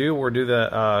further ado, we'll do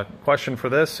the question for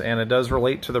this, and it does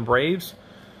relate to the Braves.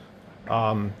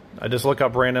 I just look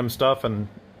up random stuff and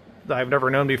I've never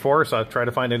known before, so I try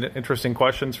to find interesting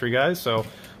questions for you guys. So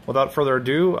without further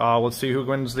ado, let's see who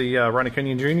wins the Ron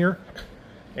Acuna Jr.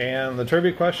 And the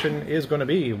trivia question is going to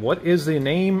be, what is the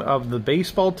name of the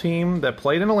baseball team that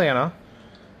played in Atlanta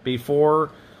before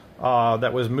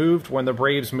that was moved when the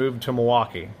Braves moved to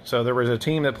Milwaukee? So there was a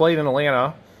team that played in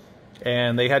Atlanta,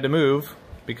 and they had to move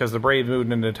because the Braves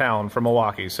moved into town from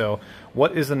Milwaukee. So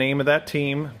what is the name of that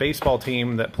team, baseball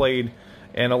team, that played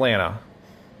in Atlanta?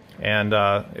 And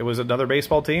it was another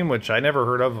baseball team, which I never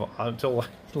heard of until I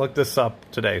looked this up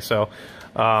today. So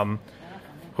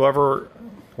whoever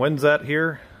wins that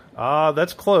here,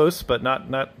 that's close, but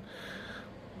not.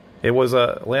 It was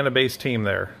a Atlanta-based team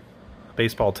there,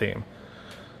 baseball team.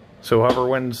 So whoever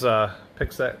wins,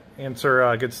 picks that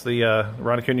answer, gets the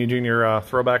Ron Acuna Jr.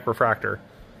 throwback refractor.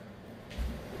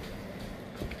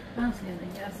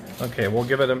 Okay, we'll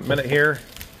give it a minute here.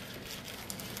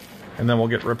 And then we'll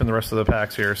get ripping the rest of the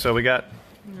packs here. So we got,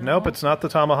 nope, it's not the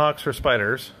Tomahawks or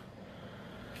Spiders.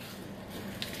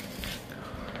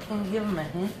 Can you give them a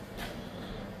hint?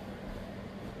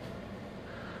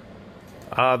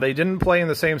 They didn't play in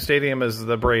the same stadium as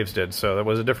the Braves did, so it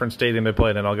was a different stadium they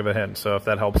played in. I'll give a hint, so if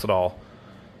that helps at all.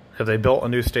 Because they built a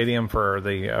new stadium for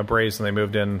the Braves and they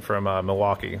moved in from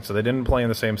Milwaukee. So they didn't play in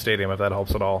the same stadium, if that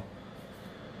helps at all.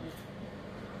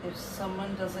 If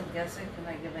someone doesn't guess it, can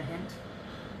I give a hint?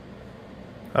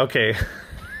 Okay.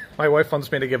 My wife wants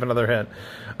me to give another hint.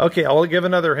 Okay, I'll give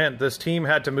another hint. This team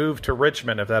had to move to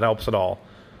Richmond, if that helps at all.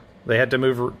 They had to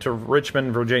move to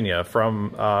Richmond, Virginia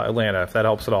from Atlanta, if that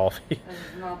helps at all. That is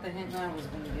not the hint I was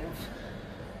going to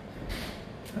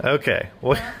give. Okay.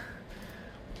 Well,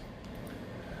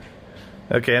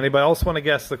 okay, anybody else want to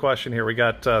guess the question here? We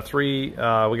got three. We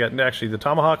got actually the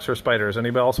Tomahawks or Spiders.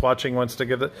 Anybody else watching wants to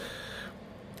give it?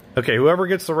 Okay, whoever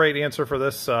gets the right answer for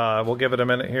this, we'll give it a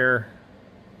minute here.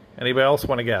 Anybody else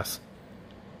want to guess?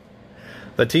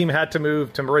 The team had to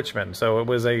move to Richmond, so it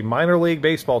was a minor league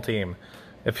baseball team.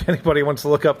 If anybody wants to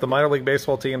look up the minor league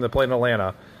baseball team that played in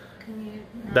Atlanta, Can you,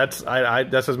 that's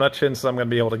as much hints as I'm going to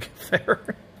be able to get there.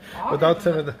 I'll give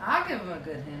them a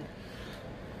good hint.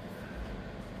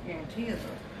 Guarantee you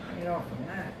off from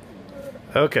that.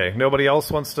 Okay, nobody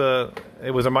else wants to.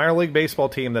 It was a minor league baseball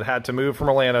team that had to move from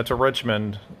Atlanta to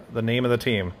Richmond. The name of the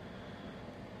team.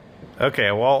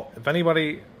 Okay, well, if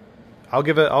anybody,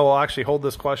 I'll actually hold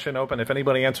this question open. If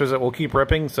anybody answers it, we'll keep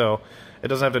ripping, so it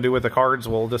doesn't have to do with the cards.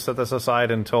 We'll just set this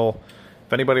aside until,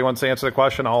 if anybody wants to answer the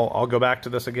question, I'll go back to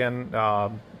this again,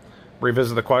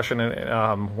 revisit the question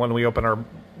when we open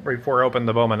before I open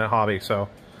the Bowman hobby. So,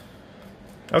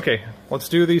 okay, let's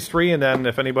do these three, and then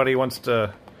if anybody wants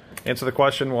to answer the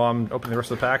question while I'm opening the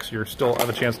rest of the packs, you still have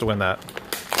a chance to win that.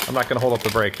 I'm not going to hold up the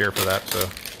break here for that, so.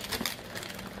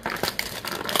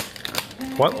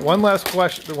 One last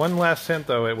question, one last hint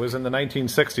though. It was in the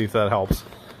 1960s. That helps.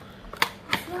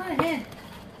 It's not a hint.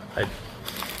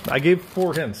 I gave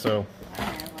 4 hints, so.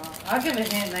 Alright, well, I'll give a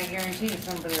hint, and I guarantee you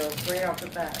somebody will right off the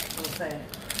bat will say it.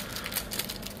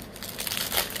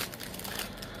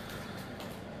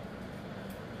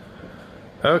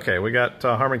 Okay, we got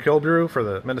Harmon Killebrew for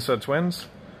the Minnesota Twins,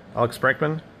 Alex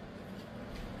Brinkman,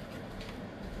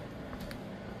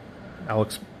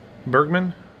 Alex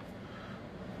Bergman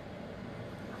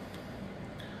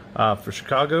for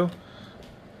Chicago,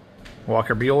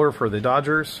 Walker Buehler for the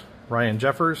Dodgers, Ryan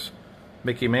Jeffers,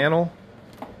 Mickey Mantle.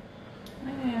 I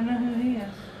don't know who he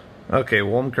is. Okay,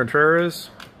 William Contreras,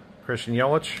 Christian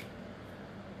Yelich,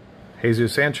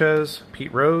 Jesus Sanchez,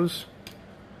 Pete Rose,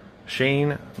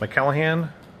 Shane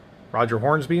McCallahan, Roger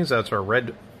Hornsby, that's our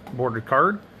red bordered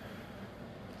card.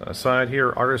 Side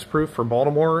here, artist proof for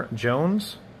Baltimore,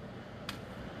 Jones.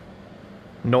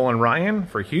 Nolan Ryan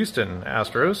for Houston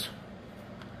Astros.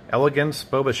 Elegance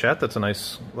Bobichette, that's a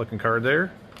nice looking card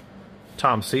there.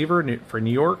 Tom Seaver for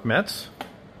New York Mets.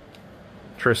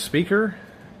 Tris Speaker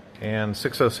and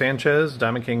Sixto Sanchez,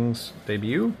 Diamond Kings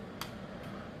debut.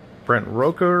 Brent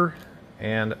Roker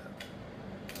and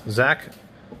Zach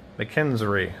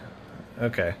McKenzie.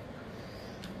 Okay.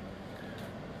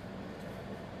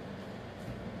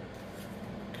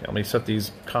 Okay, let me set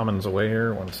these commons away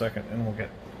here 1 second and we'll get.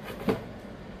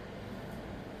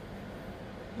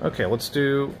 Okay, let's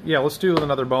do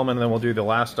another Bowman, and then we'll do the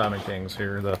last Diamond Kings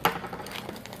here, the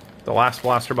last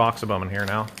blaster box of Bowman here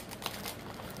now.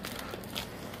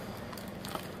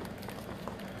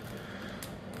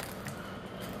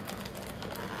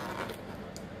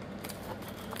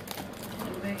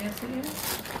 Anybody guess who he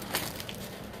is?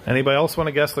 Anybody else want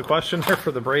to guess the question here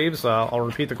for the Braves? I'll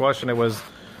repeat the question. It was,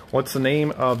 what's the name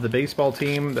of the baseball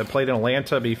team that played in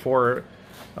Atlanta before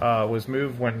it was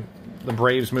moved when the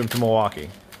Braves moved to Milwaukee?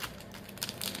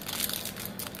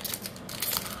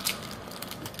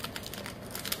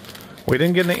 We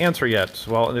didn't get an answer yet.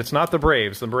 Well, it's not the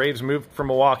Braves. The Braves moved from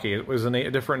Milwaukee. It was a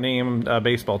different name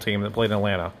baseball team that played in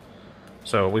Atlanta.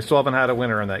 So we still haven't had a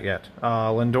winner in that yet.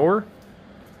 Lindor.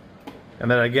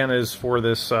 And that again is for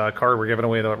this card we're giving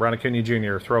away, the Ron Acuna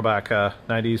Jr. throwback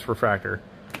 90s refractor.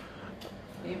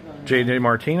 J.J.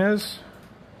 Martinez,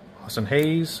 Austin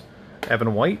Hayes,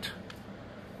 Evan White,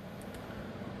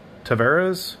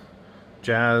 Tavares,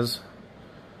 Jazz,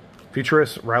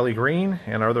 Futurist Riley Green,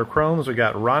 and our other chromes we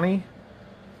got Ronnie,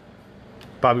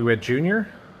 Bobby Witt Jr.,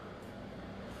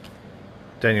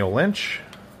 Daniel Lynch,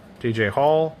 DJ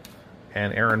Hall,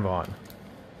 and Aaron Vaughn.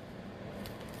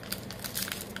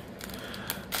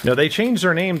 No, they changed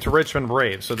their name to Richmond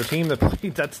Braves. So the team that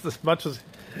played, that's as much as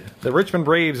the Richmond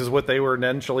Braves is what they were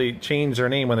eventually changed their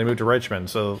name when they moved to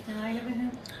Richmond. So Can I give a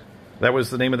hint? that was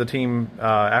the name of the team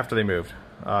after they moved.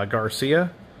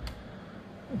 Garcia,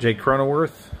 Jake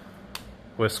Cronenworth,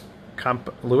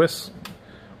 Lewis,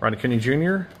 Ron Acuna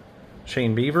Jr.,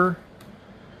 Shane Beaver,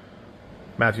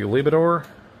 Matthew Libidor,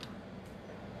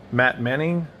 Matt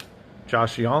Manning,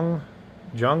 Josh Jung,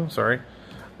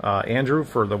 Andrew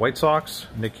for the White Sox,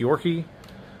 Nick Yorkie,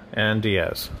 and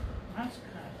Diaz. That's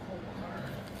kind of cool card.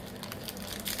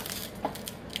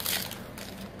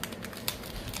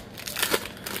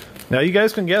 Now you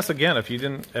guys can guess again if you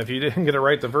didn't get it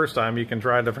right the first time. You can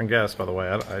try a different guess. By the way,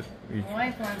 My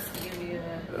wife wants to give you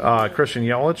a... Christian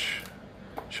Yelich,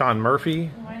 Sean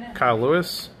Murphy, Kyle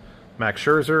Lewis, Max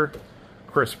Scherzer,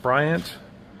 Chris Bryant,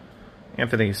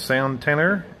 Anthony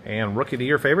Santander, and Rookie of the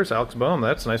Year favorites, Alex Bowman.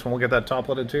 That's a nice one. We'll get that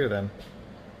top-loaded too then.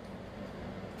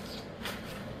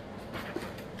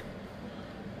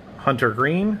 Hunter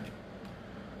Green,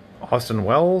 Austin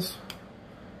Wells,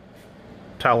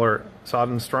 Tyler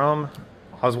Sodenstrom,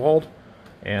 Oswald,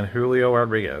 and Julio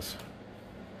Rodriguez.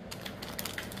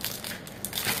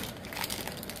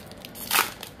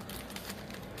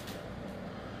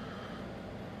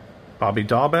 Bobby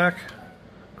Dahlbeck,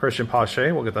 Christian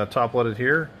Pache, we'll get that top-loaded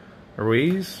here.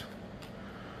 Ruiz,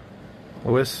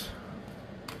 Lewis,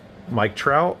 Mike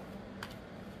Trout,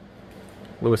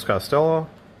 Luis Costello,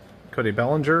 Cody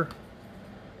Bellinger,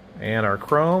 and our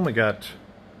chrome, we got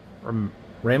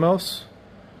Ramos,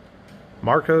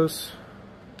 Marcos,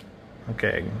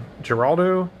 okay,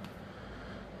 Geraldo,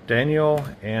 Daniel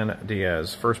and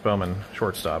Diaz, first Bowman,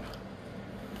 shortstop.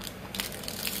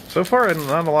 So far,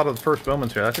 not a lot of the first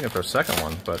Bowmans here. I think it's our second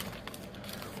one, but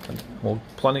we'll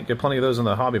get plenty of those in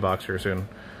the hobby box here soon.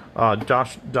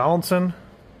 Josh Donaldson.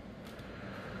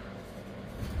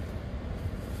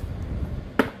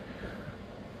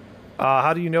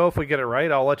 How do you know if we get it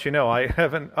right? I'll let you know. I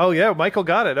haven't... Oh, yeah, Michael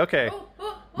got it. Okay.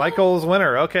 Michael's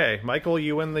winner. Okay. Michael,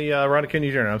 you win the Ron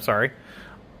Acuna Jr. I'm sorry.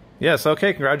 Yes,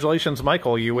 okay. Congratulations,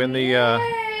 Michael. You win the...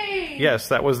 yes,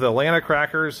 that was the Atlanta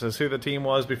Crackers. Is who the team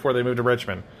was before they moved to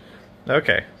Richmond.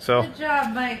 Okay, so... Good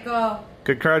job, Michael.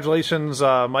 Congratulations,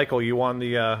 Michael. You won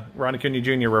the Ron Acuna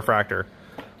Jr. refractor.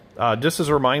 Just as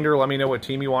a reminder, let me know what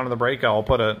team you want in the break. I'll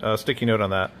put a sticky note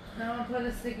on that. I'll put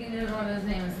a sticky note on his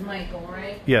name. It's Michael,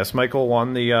 right? Yes, Michael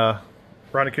won the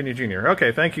Ron Acuna Jr.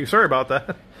 Okay, thank you. Sorry about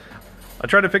that. I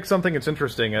tried to pick something that's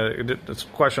interesting. It's a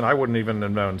question I wouldn't even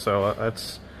have known, so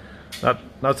that's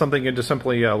not something you just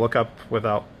simply look up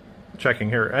without checking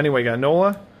here. Anyway, got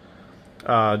Nola,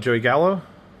 Joey Gallo,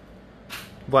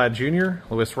 Vlad Jr.,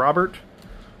 Lewis Robert,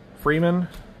 Freeman,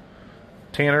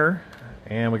 Tanner,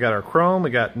 and we got our Chrome.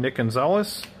 We got Nick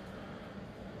Gonzalez,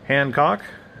 Hancock,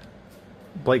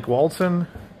 Blake Walton,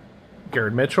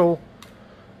 Garrett Mitchell,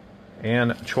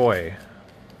 and Choi.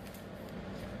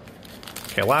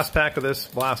 Okay, last pack of this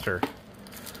blaster.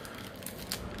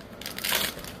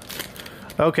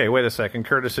 Okay, wait a second.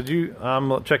 Curtis, did you...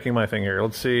 I'm checking my thing here.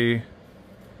 Let's see.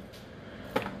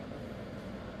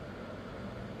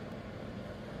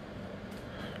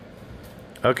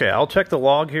 Okay, I'll check the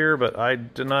log here, but I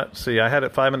did not see. I had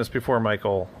it 5 minutes before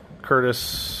Michael.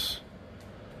 Curtis...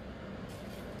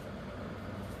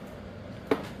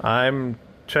 I'm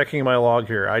checking my log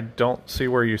here. I don't see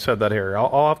where you said that here.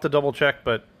 I'll have to double check,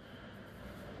 but...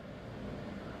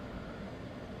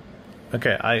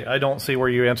 Okay, I don't see where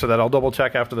you answer that. I'll double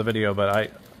check after the video, but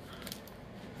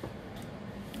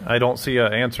I don't see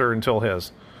an answer until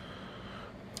his.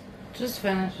 Just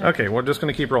finish it. Okay, we're just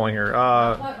going to keep rolling here.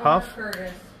 Huff,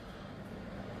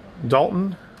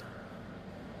 Dalton,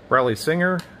 Riley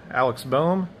Singer, Alex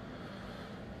Bohm,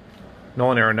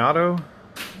 Nolan Arenado,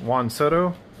 Juan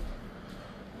Soto,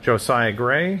 Josiah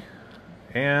Gray,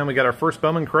 and we got our first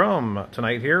Bowman Chrome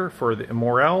tonight here for the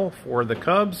Morel, for the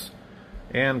Cubs,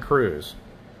 and Cruz.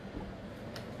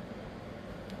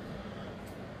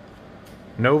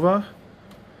 Nova,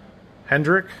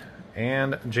 Hendrick,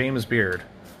 and James Beard.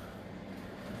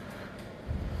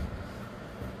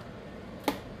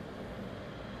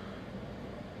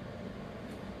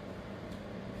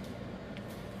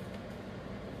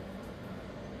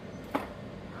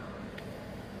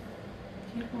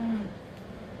 Keep going.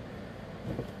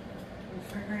 We'll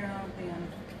figure it out at the end.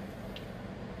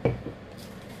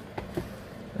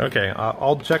 Okay,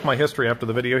 I'll check my history after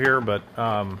the video here, but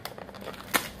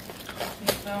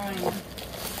Keep going.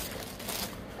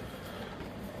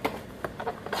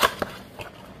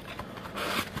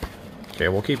 okay,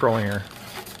 we'll keep rolling here.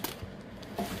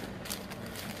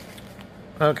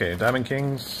 Okay, Diamond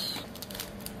Kings.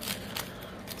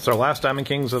 It's our last Diamond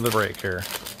Kings of the break here.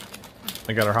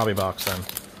 We got our hobby box then.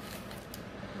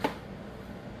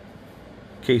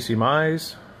 Casey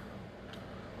Mize,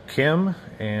 Kim,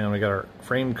 and we got our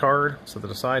framed card set to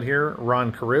the side here.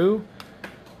 Ron Carew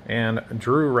and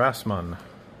Drew Rassman.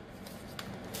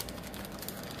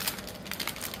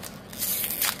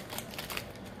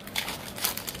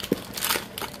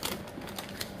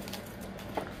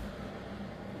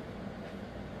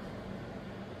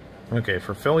 Okay,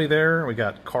 for Philly there, we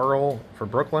got Carl for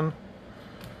Brooklyn.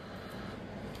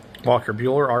 Walker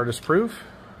Bueller, Artist Proof.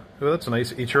 Ooh, that's a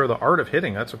nice Ichiro, the Art of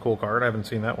Hitting. That's a cool card. I haven't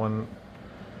seen that one.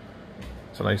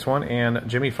 It's a nice one. And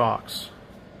Jimmy Fox.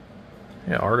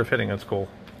 Yeah, Art of Hitting. That's cool.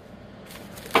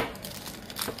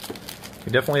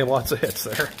 You definitely have lots of hits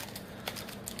there.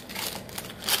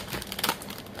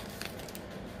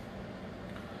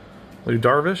 Lou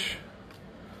Darvish.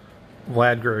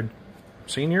 Vlad Gerd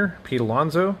Sr. Pete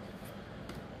Alonso.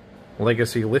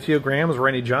 Legacy Lithograms.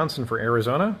 Randy Johnson for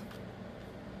Arizona.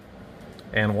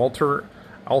 And Walter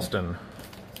Alston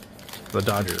for the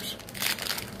Dodgers.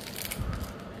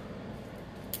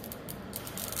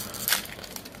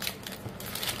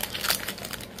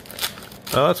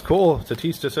 Oh, that's cool.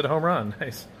 Tatis just hit a home run.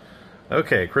 Nice.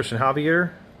 Okay, Christian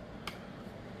Javier.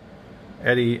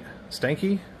 Eddie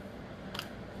Stanky.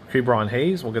 Kebron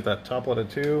Hayes. We'll get that top-loaded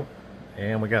too.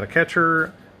 And we got a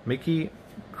catcher, Mickey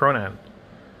Cronin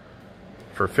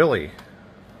for Philly.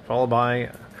 Followed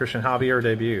by Christian Javier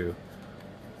debut.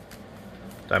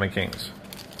 Diamond Kings.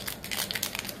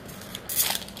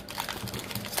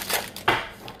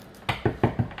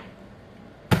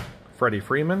 Freddie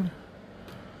Freeman,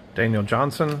 Daniel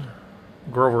Johnson,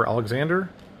 Grover Alexander,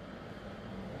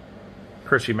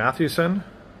 Chrissy Mathewson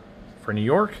for New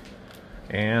York,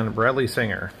 and Bradley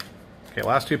Singer. Okay,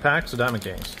 last 2 packs of Diamond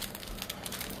Kings.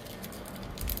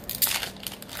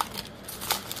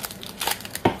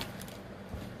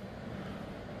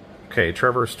 Okay,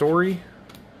 Trevor Story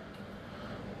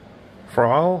for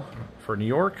all for New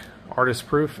York, Artist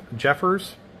Proof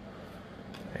Jeffers,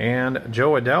 and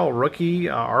Joe Adell, rookie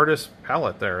artist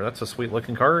palette there. That's a sweet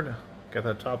looking card. Got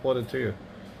that top loaded too.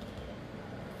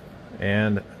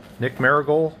 And Nick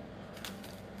Marigold,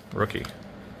 rookie.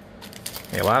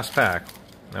 Okay, last pack.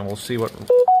 And we'll see what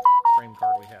frame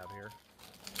card we have here.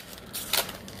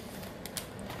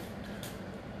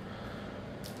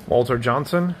 Walter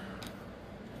Johnson,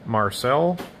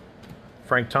 Marcel,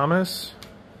 Frank Thomas,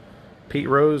 Pete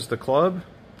Rose, the club,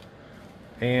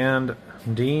 and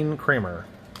Dean Kramer.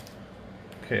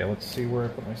 Okay, let's see where I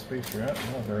put my spacer at.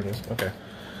 Oh, there it is. Okay.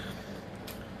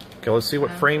 Okay, let's see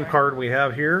what frame card we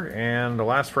have here. And the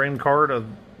last frame card of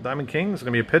Diamond King is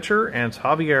going to be a pitcher, and it's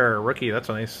Javier, rookie. That's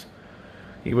a nice.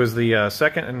 He was the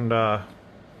second in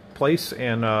place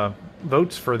and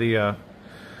votes for the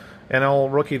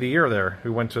NL Rookie of the Year there,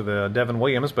 who went to the Devin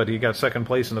Williams, but he got second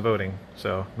place in the voting.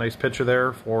 So, nice pitcher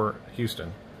there for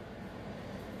Houston.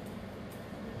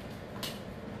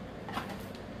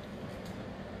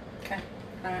 Okay.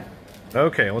 All right.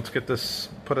 Okay, let's get this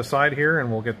put aside here,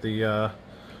 and we'll get the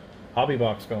hobby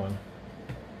box going.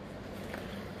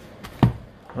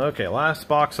 Okay, last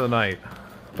box of the night.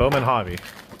 Bowman Hobby.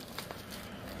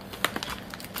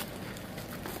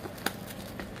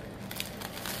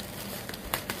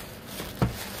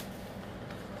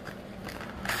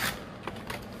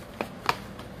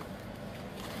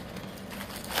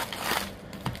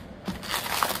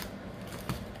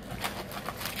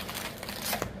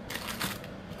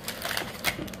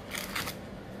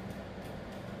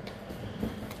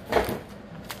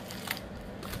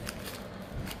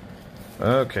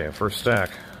 Okay, first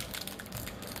stack.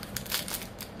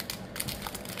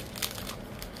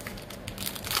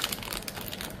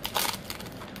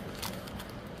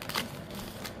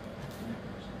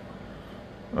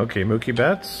 Okay, Mookie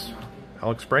Betts,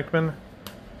 Alex Brinkman,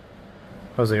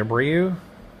 Jose Abreu,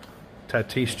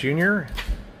 Tatis Jr.,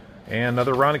 and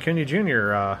another Ron Acuna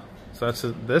Jr. So that's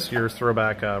this year's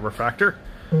throwback refractor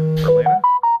for Atlanta.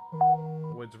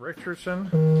 Woods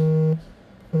Richardson,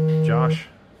 Josh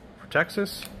for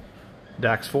Texas,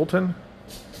 Dax Fulton,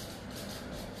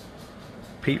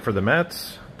 Pete for the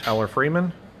Mets, Tyler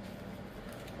Freeman,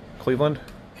 Cleveland,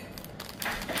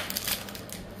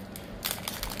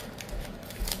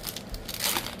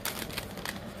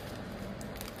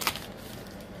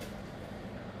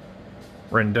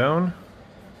 Rendon,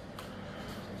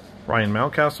 Ryan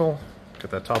Mountcastle,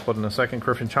 get that top load in a second,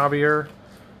 Griffin Xavier,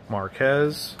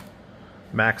 Marquez,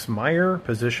 Max Meyer,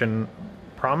 position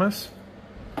promise,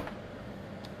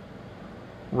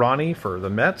 Ronnie for the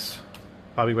Mets,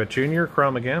 Bobby Witt Jr.,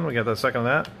 Chrome again, we got the second of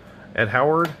that, Ed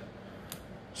Howard,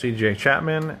 CJ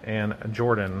Chapman, and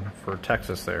Jordan for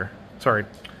Texas there. Sorry,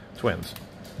 Twins.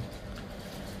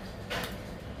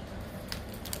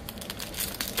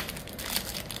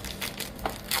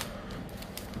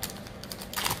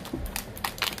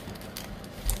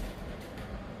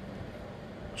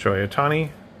 Shohei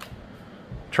Ohtani,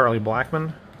 Charlie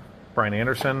Blackmon, Brian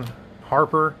Anderson,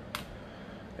 Harper,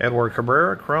 Edward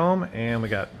Cabrera, Chrome, and we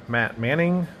got Matt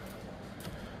Manning,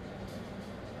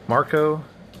 Marco,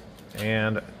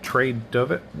 and Trey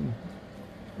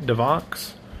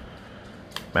DeVox,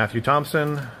 Matthew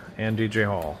Thompson, and DJ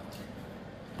Hall.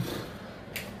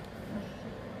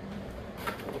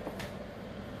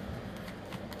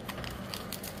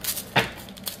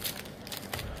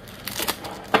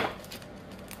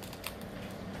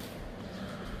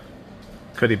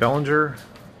 Cody Bellinger,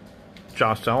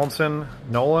 Josh Donaldson,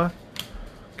 Nola,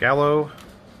 Gallo,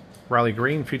 Riley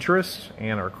Green, Futurist,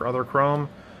 and our other Chrome,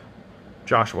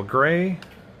 Joshua Gray,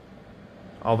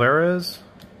 Alvarez,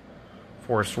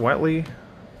 Forrest Whitley,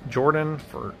 Jordan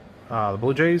for the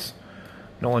Blue Jays,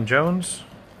 Nolan Jones,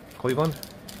 Cleveland,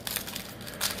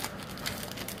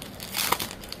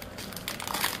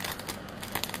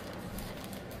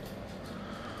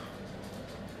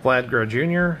 Vlad Guerrero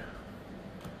Jr.,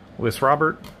 Lewis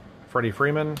Robert, Freddie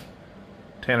Freeman,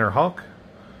 Tanner Houck,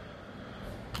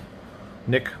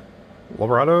 Nick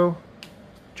Lobrato,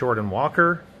 Jordan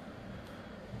Walker,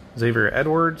 Xavier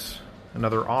Edwards,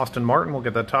 another Austin Martin. We'll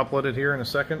get that top loaded here in a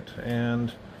second.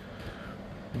 And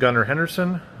Gunnar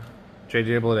Henderson,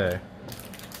 J.J. Bleday.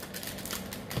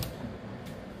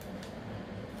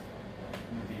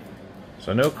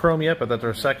 So no Chrome yet, but that's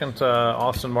our second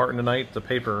Austin Martin tonight, the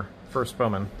paper first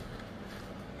Bowman.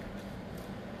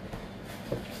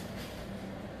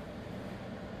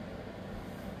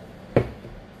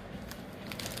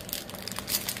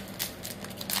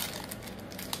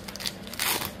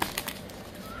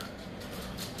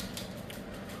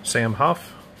 Sam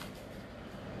Huff,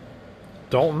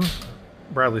 Dalton,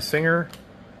 Bradley Singer,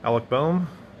 Alec Boehm,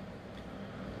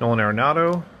 Nolan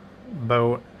Arenado,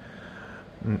 Bo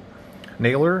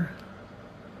Naylor,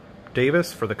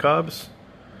 Davis for the Cubs,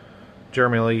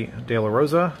 Jeremy Lee De La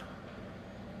Rosa,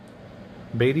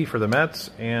 Beatty for the Mets,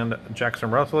 and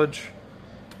Jackson Rutledge.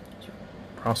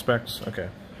 Prospects. Okay.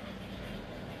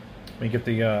 Let me get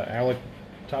the Alec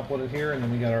top loaded here, and then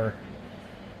we got our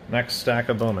next stack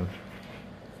of Bowman.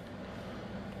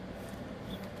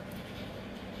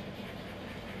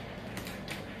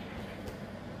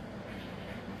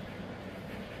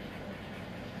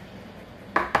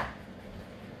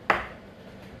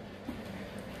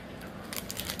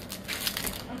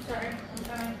 I'm sorry, I'm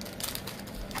coming.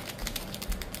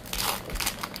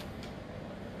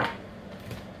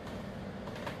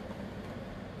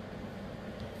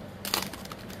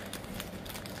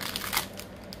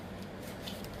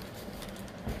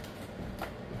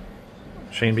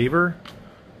 Shane Bieber,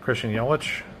 Christian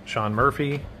Yelich, Sean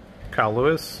Murphy, Kyle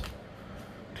Lewis,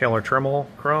 Taylor Trammell,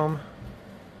 Chrome,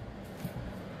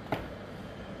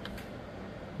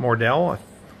 Mordell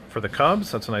for the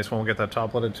Cubs. That's a nice one. We'll get that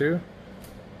top loaded too.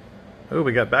 Oh,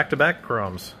 we got back-to-back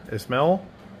Chromes. Ismael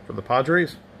for the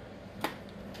Padres,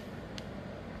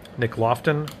 Nick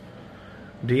Lofton,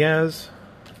 Diaz,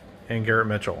 and Garrett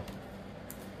Mitchell.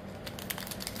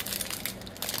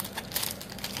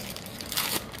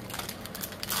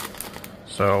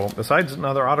 So, besides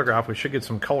another autograph, we should get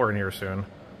some color in here soon.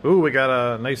 Ooh, we got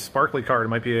a nice sparkly card. It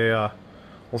might be a,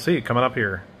 we'll see, coming up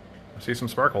here. I see some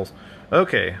sparkles.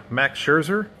 Okay, Max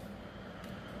Scherzer,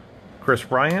 Chris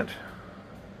Bryant,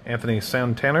 Anthony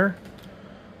Santander,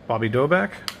 Bobby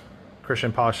Dobek,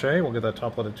 Christian Pache. We'll get that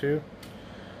top loaded too.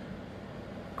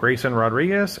 Grayson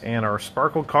Rodriguez, and our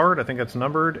sparkle card. I think it's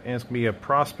numbered, and it's going to be a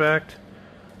prospect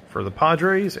for the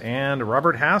Padres, and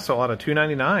Robert Hassel out of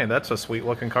 299. That's a sweet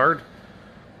looking card.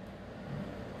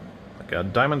 Like a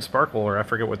diamond sparkle, or I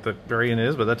forget what the variant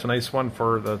is, but that's a nice one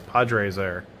for the Padres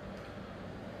there.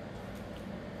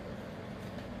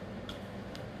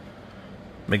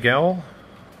 Miguel,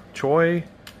 Choi,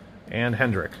 and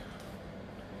Hendrick.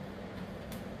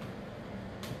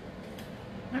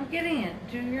 I'm getting it.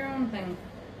 Do your own thing.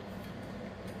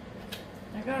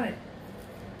 I got it.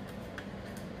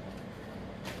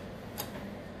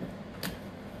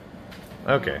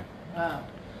 Okay. Oh.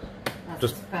 That's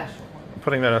Just a special one.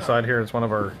 putting that aside here, it's one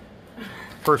of our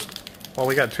first, well,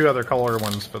 we got two other color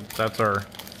ones, but that's our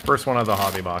first one of the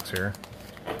hobby box here.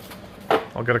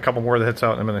 I'll get a couple more that hits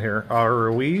out in a minute here.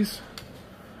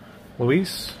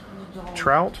 Luis,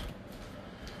 Trout,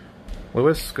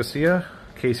 Luis Garcia,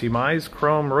 Casey Mize,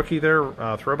 Chrome rookie there,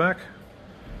 throwback.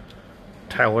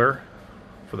 Tyler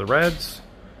for the Reds.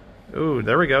 Ooh,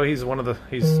 there we go. He's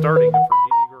he's starting for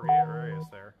Didi Gregorius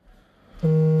there.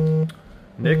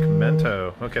 Nick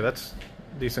Mento. Okay, that's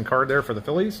a decent card there for the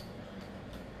Phillies.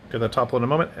 Get that top load in a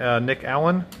moment. Nick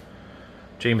Allen,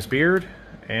 James Beard,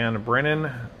 and Brennan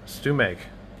Stumake.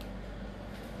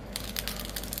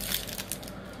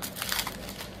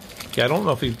 Yeah,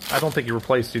 I don't think he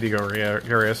replaced Didi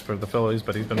Gregorius for the Phillies,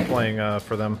 but he's been playing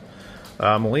for them.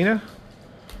 Molina,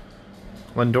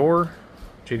 Lindor,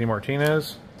 JD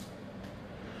Martinez,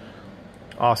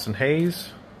 Austin Hayes,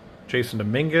 Jason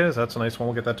Dominguez. That's a nice one.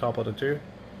 We'll get that top loaded too.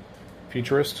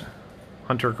 Futurist,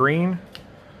 Hunter Green,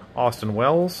 Austin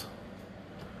Wells,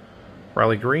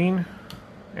 Riley Green,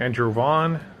 Andrew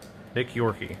Vaughn, Nick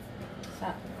Yorkie.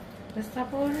 This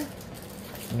top loader?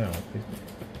 No.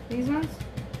 These ones?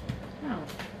 No.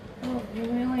 Oh, we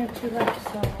only have two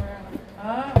left, so we're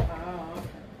okay.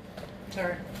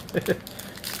 Sorry.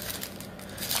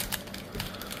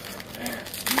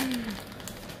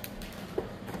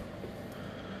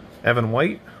 Evan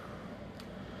White,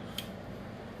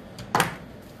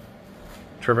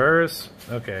 Traveris,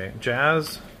 okay,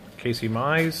 Jazz, Casey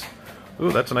Mize.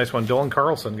 Ooh, that's a nice one. Dylan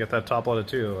Carlson, get that top loaded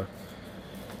too.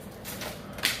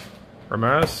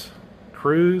 Ramirez,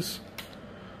 Cruz,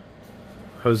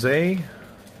 Jose,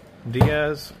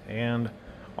 Diaz, and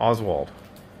Oswald.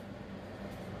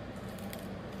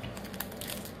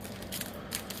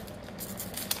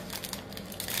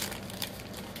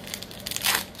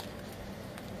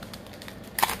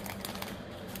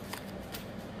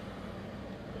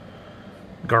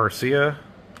 Garcia,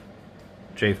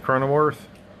 Jake Cronenworth,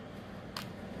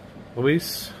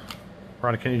 Luis,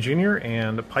 Ronnie Kenny Jr.,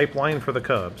 and Pipeline for the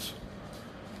Cubs.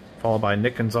 Followed by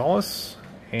Nick Gonzalez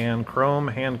and Chrome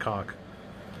Hancock.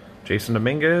 Jason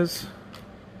Dominguez,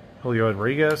 Julio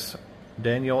Rodriguez,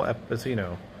 Daniel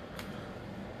Esposito.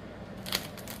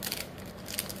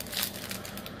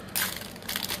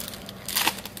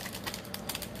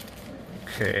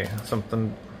 Okay,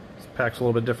 something pack's a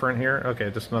little bit different here. Okay,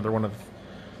 just another one of the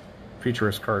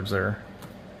futurist cards there.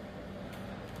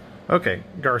 Okay,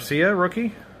 Garcia,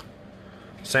 rookie.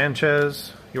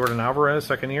 Sanchez, Jordan Alvarez,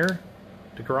 second year.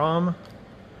 DeGrom.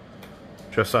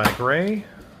 Josiah Gray.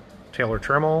 Taylor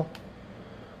Trammell.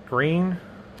 Green.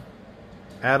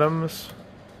 Adams.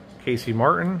 Casey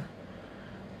Martin.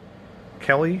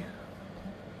 Kelly.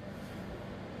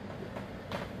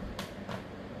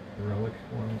 Relic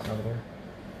ones out of there.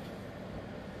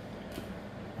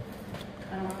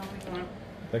 Which one?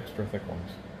 Extra thick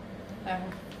ones. That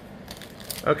one.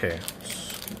 Okay.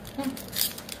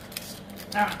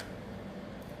 Ah.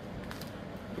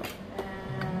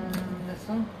 And this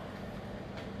one.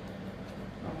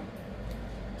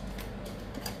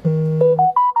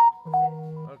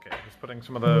 Okay, just putting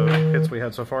some of the hits we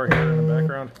had so far here in the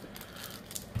background.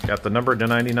 Got the number to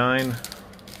 99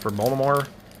 for Baltimore.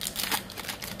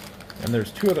 And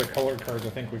there's two other colored cards I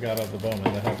think we got out of the Bowman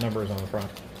that have numbers on the front.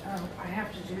 Oh, I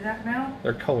have to do that now?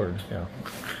 They're colored, yeah.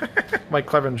 Mike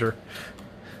Clevenger.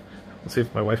 Let's see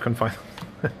if my wife can find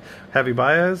them. Javi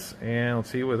Baez, and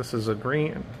let's see, well, this is a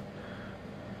green.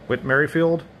 Whit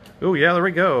Merrifield. Oh, yeah, there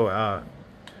we go.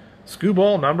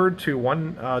 Skewball numbered to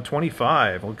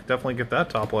 125. We'll definitely get that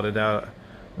top loaded out.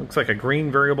 Looks like a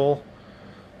green variable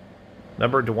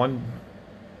numbered to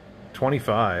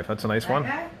 125. That's a nice one.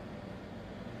 Guy?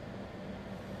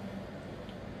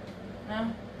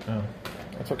 No? Oh,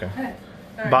 that's okay. Hey,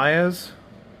 sorry. Baez,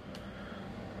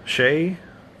 Shea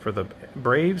for the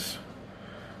Braves,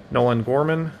 Nolan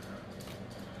Gorman,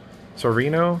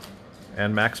 Sorvino,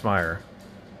 and Max Meyer.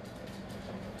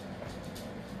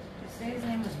 Did you say his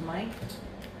name was Mike?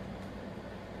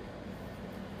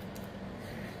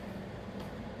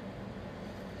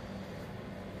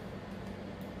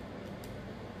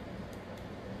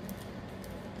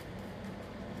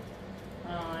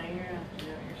 Oh, you're gonna have to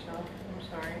do it yourself. I'm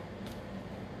sorry.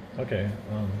 Okay,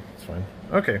 that's fine.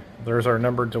 Okay, there's our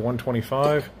number to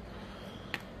 125.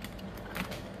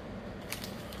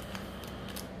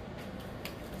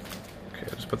 Okay,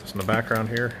 just put this in the background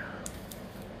here.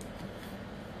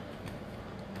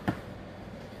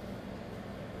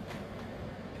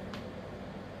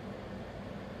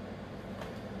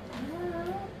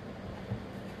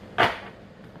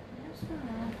 That's the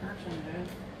wrong person, dude.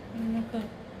 Look up.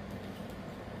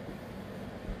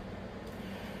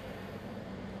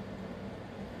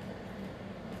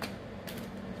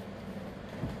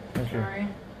 Thank you. Sorry.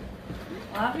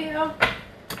 Love you.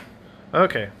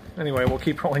 Okay, anyway, we'll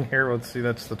keep rolling here. Let's see,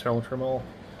 that's the Taylor Trammell.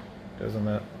 Goes in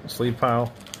that sleeve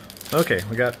pile. Okay,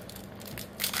 we got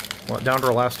down to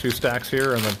our last two stacks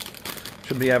here, and then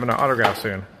should be having an autograph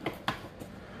soon.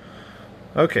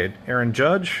 Okay, Aaron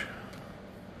Judge,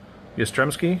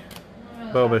 Yastrzemski,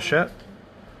 Bo Bichette,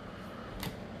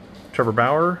 Trevor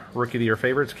Bauer, Rookie of the Year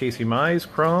favorites, Casey Mize,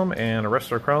 Chrome, and the rest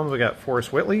of our Chromes, we got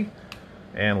Forrest Whitley,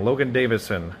 and Logan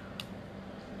Davidson,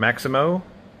 Maximo,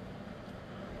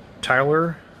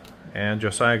 Tyler, and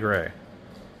Josiah Gray.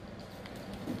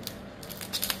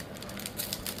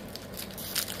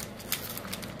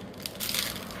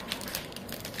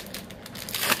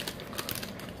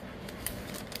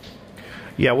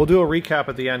 Yeah, we'll do a recap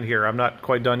at the end here. I'm not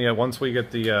quite done yet. Once we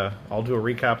get the, I'll do a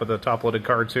recap of the top-loaded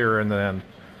cards here and then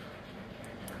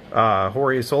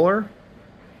Jorge Soler,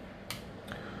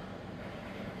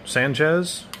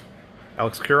 Sanchez,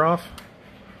 Alex Kiroff,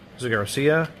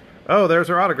 Garcia. Oh,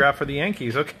 there's our autograph for the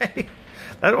Yankees. Okay.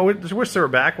 I wish they were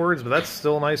backwards, but that's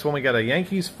still a nice one. We got a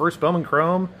Yankees first Bowman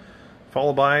Chrome,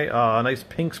 followed by a nice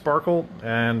pink sparkle,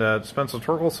 and Spencer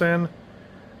Torkelson,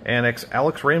 and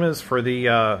Alex Ramirez for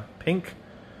the pink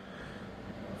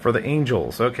for the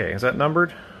Angels. Okay, is that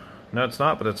numbered? No, it's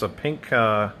not, but it's a pink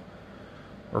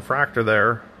refractor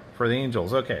there for the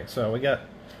Angels. Okay, so we got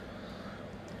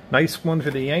nice one for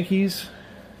the Yankees.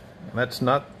 That's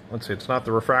not, let's see, it's not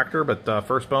the refractor, but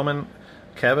first Bowman,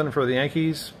 Kevin for the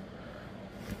Yankees.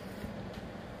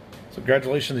 So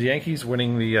congratulations, Yankees,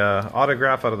 winning the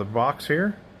autograph out of the box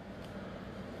here.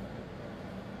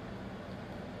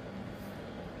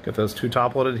 Get those two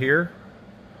top-loaded here.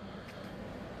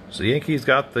 So the Yankees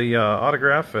got the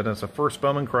autograph, and it's a first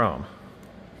Bowman Chrome.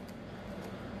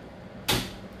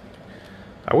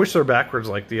 I wish they're backwards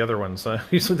like the other ones.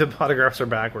 Usually the autographs are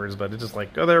backwards, but it's just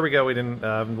like, oh, there we go. We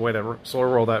didn't way to slow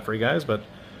roll that for you guys, but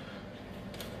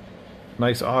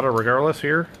nice auto regardless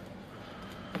here.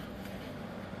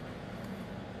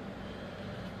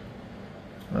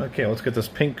 Okay, let's get this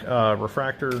pink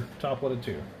refractor top-loaded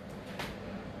too.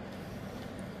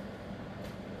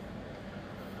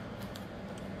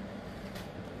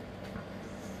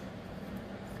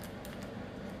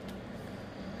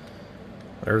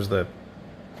 There's the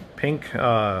Pink,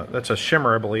 that's a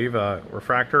shimmer, I believe,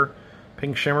 refractor.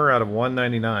 Pink shimmer out of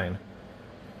 199.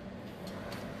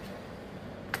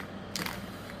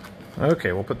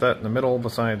 Okay, we'll put that in the middle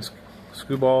besides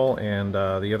Skubal and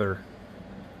the other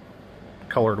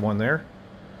colored one there.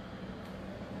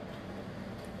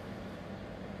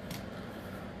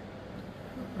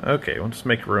 Okay, we'll just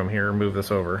make room here and move this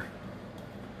over.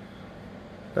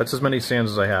 That's as many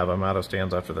stands as I have. I'm out of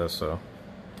stands after this, so.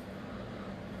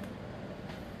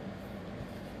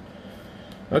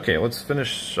 Okay, let's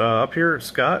finish up here.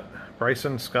 Scott,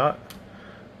 Bryson, Scott,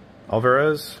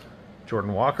 Alvarez,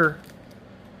 Jordan Walker.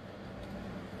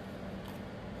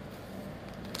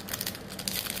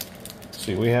 Let's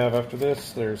see, we have after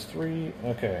this, there's 3,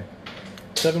 okay.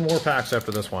 7 more packs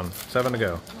after this one. 7 to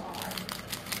go.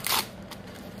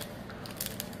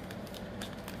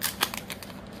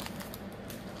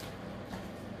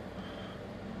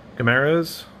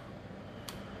 Gamarez,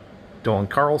 Dolan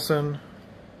Carlson,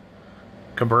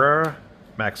 Cabrera,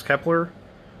 Max Kepler,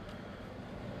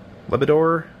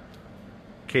 Lebedor,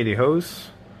 Katie Hose,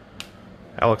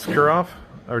 Alex Kuroff,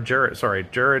 or Jared, sorry,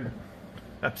 Jared,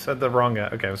 I said the wrong guy,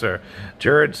 okay, I'm sorry,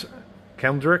 Jared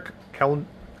Keldrick,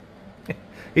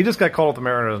 he just got called with the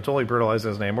Mariners until he brutalized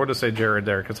his name. We'll just say Jared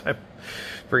there, because I'm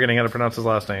forgetting how to pronounce his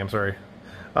last name, sorry.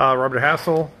 Robert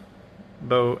Hassel,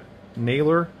 Bo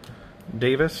Naylor,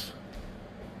 Davis.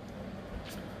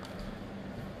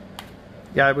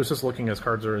 Yeah, I was just looking at his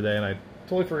cards the other day and I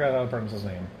totally forgot how to pronounce his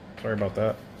name. Sorry about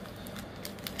that.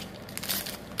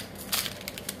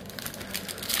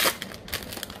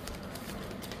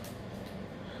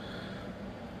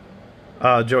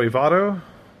 Joey Votto,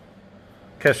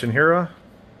 Keston Hiura,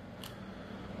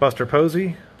 Buster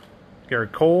Posey,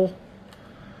 Garrett Cole,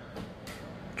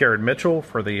 Garrett Mitchell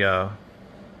for the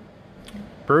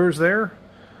Brewers there.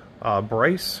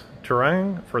 Bryce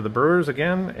Turang for the Brewers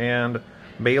again, and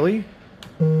Bailey,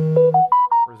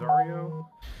 Rosario,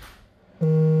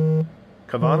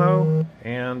 Cavano,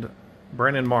 and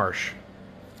Brennan Marsh.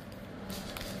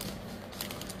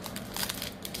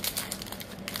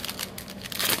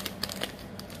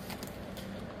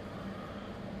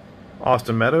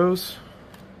 Austin Meadows,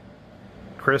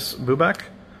 Chris Bubeck,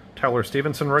 Tyler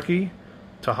Stevenson rookie,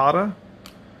 Tejada,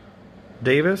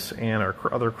 Davis, and our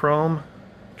other Chrome,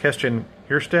 Keston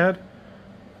Hirstad,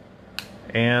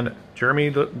 and Jeremy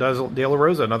De La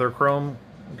Rosa, another Chrome.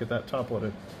 Get that top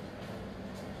loaded.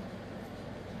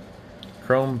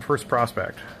 Chrome first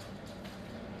prospect.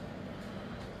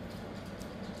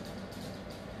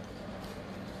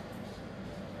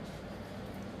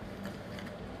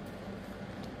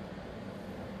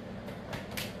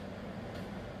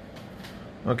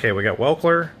 Okay, we got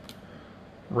Welkler,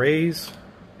 Rays,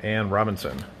 and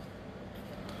Robinson.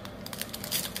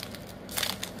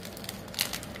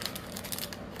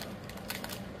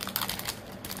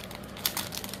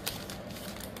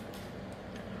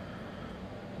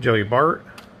 Joey Bart,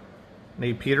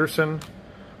 Nate Peterson,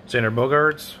 Xander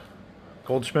Bogaerts,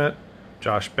 Goldschmidt,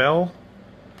 Josh Bell.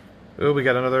 Ooh, we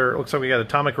got another, looks like we got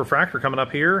Atomic Refractor coming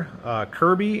up here.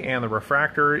 Kirby, and the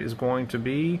refractor is going to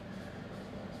be,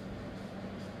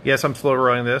 yes, I'm slow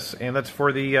rolling this, and that's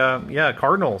for the, yeah,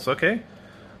 Cardinals, okay.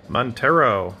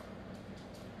 Montero.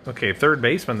 Okay, third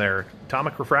baseman there,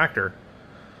 Atomic Refractor.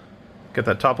 Get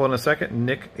that top one in a second.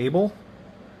 Mick Abel,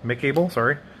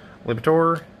 sorry.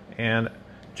 Libertor, and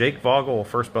Jake Vogel,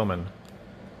 first Bowman.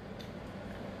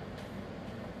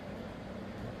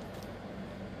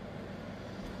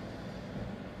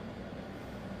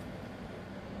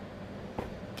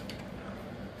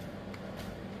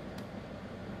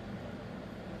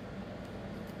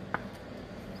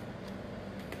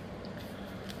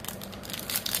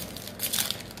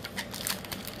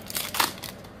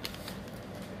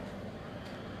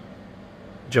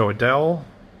 Joe Adell,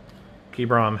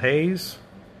 Kebrom Hayes,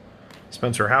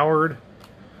 Spencer Howard,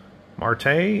 Marte,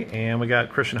 and we got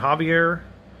Christian Javier,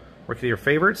 Rookie of Your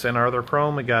Favorites, and our other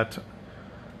Chrome, we got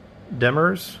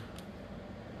Demers,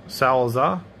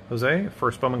 Salazar, Jose,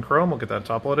 first Bowman Chrome, we'll get that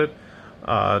top loaded,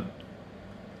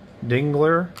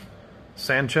 Dingler,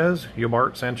 Sanchez,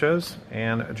 Yobart Sanchez,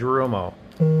 and Jeromo.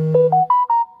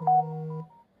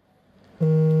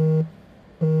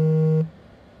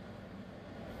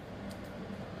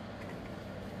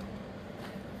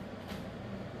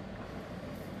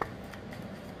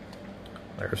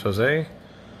 There's Jose.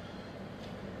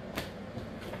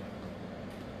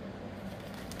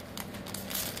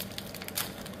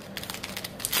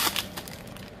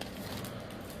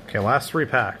 Okay, last 3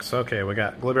 packs. Okay, we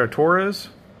got Gleyber Torres,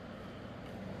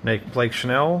 Blake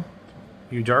Snell,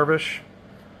 Yu Darvish,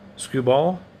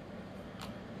 Skubal,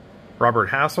 Robert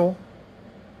Hassel,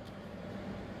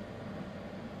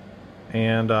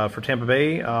 And for Tampa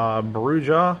Bay,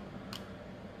 Baruja,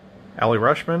 Adley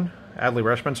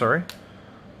Rushman, sorry,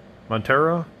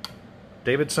 Montero,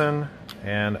 Davidson,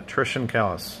 and Tristan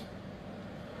Casas.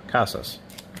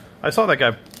 I saw that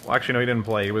guy. Well, actually, no, he didn't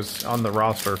play. He was on the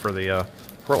roster for the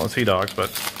Portland Sea Dogs, but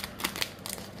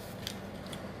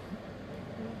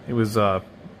he was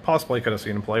possibly could have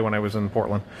seen him play when I was in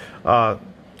Portland.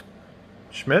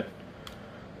 Schmidt,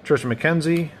 Tristan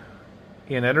McKenzie,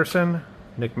 Ian Ederson,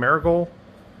 Nick Marigold,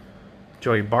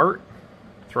 Joey Bart,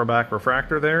 throwback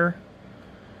refractor there,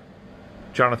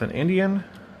 Jonathan Indian,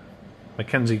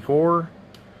 Mackenzie Gore,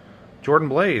 Jordan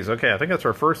Blaze. Okay, I think that's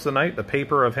our first of the night. The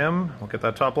paper of him. We'll get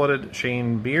that top-loaded.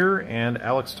 Shane Beer and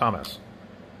Alex Thomas.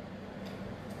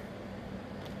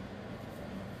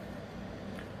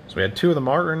 So we had 2 of the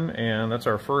Martin, and that's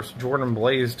our first Jordan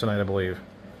Blaze tonight, I believe.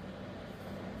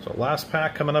 So last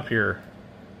pack coming up here.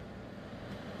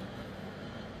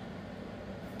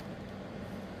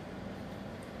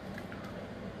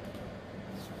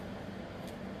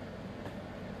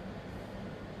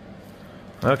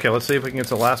 Okay, let's see if we can get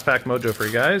the last pack mojo for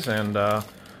you guys, and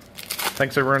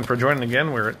thanks everyone for joining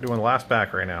again. We're doing the last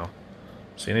pack right now.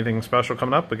 See anything special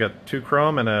coming up? We got 2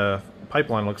 chrome and a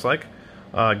pipeline, looks like.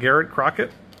 Garrett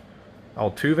Crockett,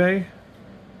 Altuve,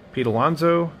 Pete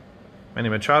Alonso, Manny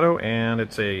Machado, and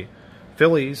it's a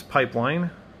Phillies pipeline.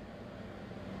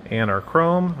 And our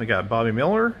chrome, we got Bobby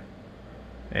Miller,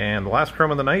 and the last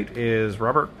chrome of the night is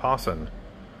Robert Posson.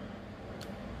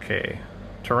 Okay,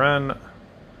 Turan,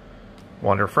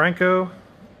 Wander Franco,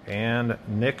 and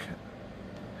Nick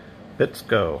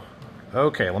Bitsko.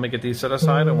 Okay, let me get these set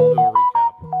aside and we'll do a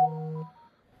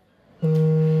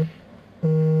recap.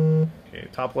 Okay,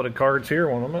 top-loaded cards here.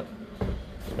 One moment.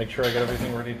 Make sure I got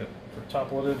everything ready for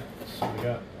top-loaded. So we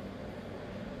got.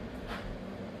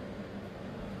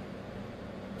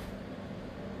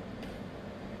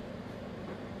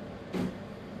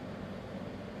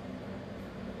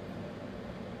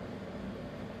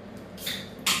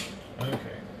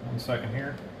 Okay, 1 second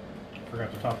here.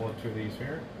 Forgot to top load 2 of these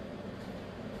here.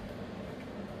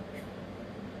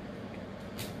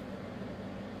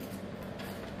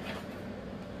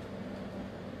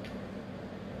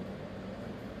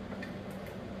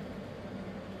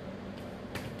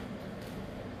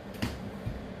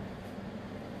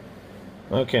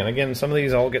 Okay, and again, some of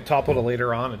these I'll get top loaded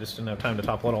later on. I just didn't have time to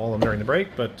top load all of them during the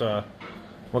break, but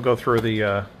we'll go through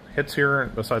the hits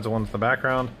here, besides the ones in the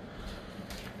background.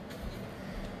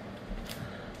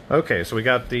 Okay, so we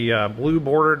got the blue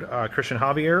bordered Christian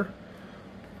Javier.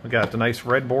 We got the nice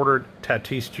red bordered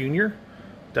Tatis Jr.,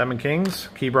 Diamond Kings,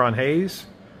 Ke'Bryan Hayes,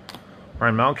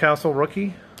 Ryan Mountcastle,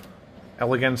 rookie,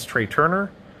 Elegance Trey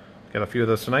Turner. Got a few of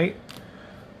those tonight.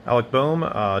 Alec Boehm,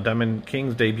 Diamond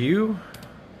Kings debut,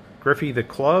 Griffey the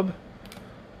Club,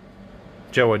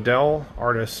 Joe Adell,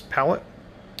 Artist Palette,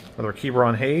 another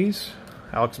Ke'Bryan Hayes,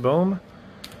 Alex Boehm,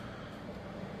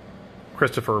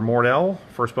 Christopher Mordell,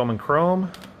 first Bowman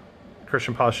Chrome,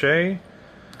 Christian Pache,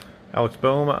 Alex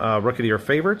Boehm, Rookie of the Year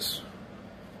favorites.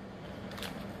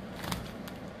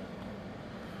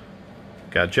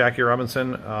 Got Jackie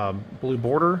Robinson, blue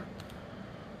border.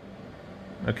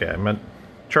 Okay, I meant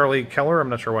Charlie Keller. I'm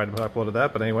not sure why I uploaded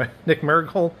that, but anyway. Nick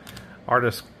Marigold,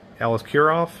 Artist Alice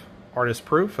Kiroff, Artist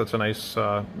Proof. That's a nice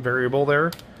variable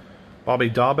there. Bobby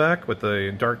Dahlbeck with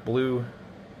the dark blue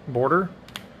border.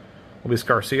 Luis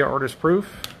Garcia, Artist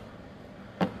Proof.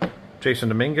 Jason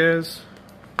Dominguez.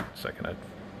 Second.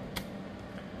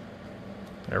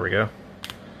 There we go.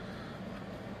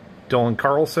 Dylan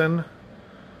Carlson,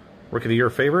 Rookie of the Year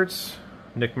favorites.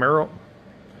 Nick Merrill.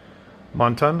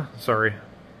 Monton, sorry.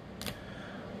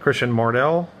 Christian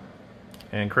Mordell.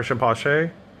 And Christian Pache.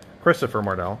 Christopher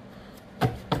Mordell.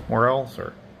 Morel,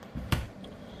 sorry.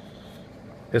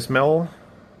 Ismail,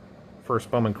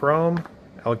 first Bowman Chrome.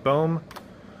 Alec Boehm.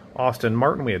 Austin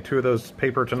Martin, we had 2 of those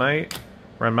paper tonight.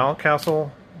 Ryan Mountcastle,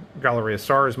 Gallery of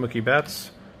Stars, Mookie Betts,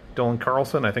 Dylan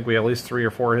Carlson. I think we had at least 3 or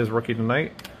 4 of his rookie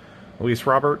tonight. Luis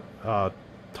Robert,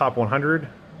 top 100,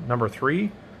 number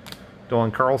 3.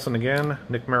 Dylan Carlson again.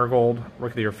 Nick Marigold,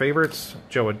 Rookie of the Year favorites.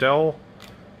 Joe Adell,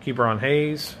 Ke'Bryan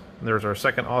Hayes. There's our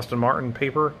second Austin Martin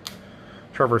paper.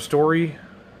 Trevor Story,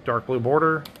 dark blue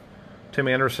border. Tim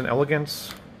Anderson,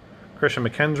 Elegance. Christian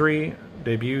McKendry,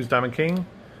 debuts Diamond King.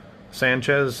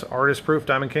 Sanchez, Artist Proof,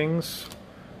 Diamond Kings.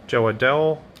 Joe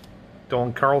Adell,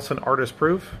 Dylan Carlson, Artist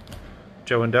Proof.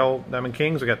 Joe Adell, Diamond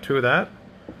Kings. We got 2 of that.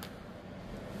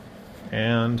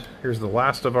 And here's the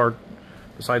last of our,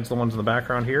 besides the ones in the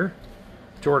background here.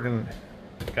 Jordan,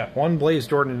 got 1 Blaze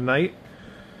Jordan tonight.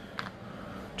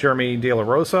 Jeremy De La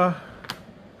Rosa,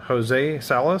 Jose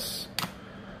Salas,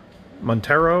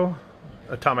 Montero,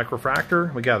 Atomic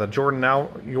Refractor. We got the Jordan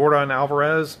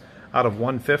Alvarez out of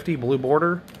 150 blue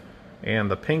border,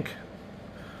 and the pink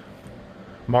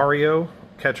Mario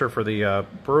catcher for the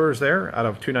Brewers there out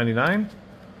of 299.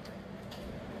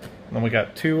 Then we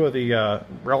got two of the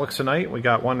relics tonight. We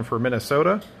got one for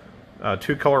Minnesota,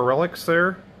 2 color relics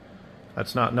there.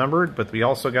 That's not numbered, but we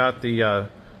also got the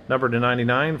number to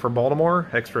 99 for Baltimore,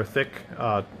 extra thick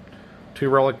 2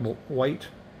 relic white.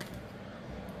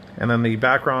 And then the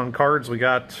background cards, we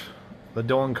got the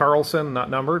Dylan Carlson, not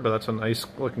numbered, but that's a nice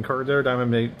looking card there,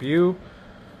 Diamond Mate View.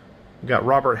 We got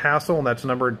Robert Hassel, and that's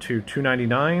numbered to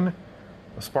 299.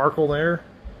 A sparkle there.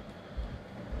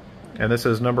 And this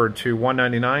is numbered to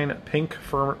 199, pink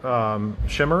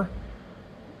shimmer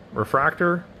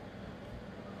refractor.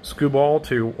 Skewball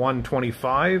to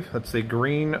 125. That's the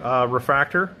green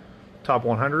refractor, top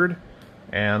 100.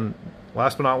 And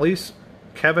last but not least,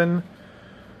 Kevin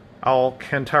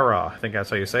Alcantara, I think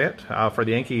that's how you say it, for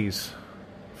the Yankees,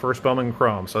 first Bowman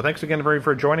Chrome. So thanks again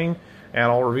for joining, and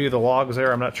I'll review the logs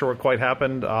there. I'm not sure what quite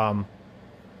happened,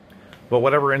 but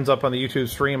whatever ends up on the YouTube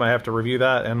stream, I have to review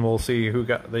that, and we'll see who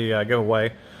got the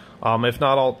giveaway. If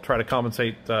not, I'll try to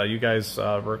compensate you guys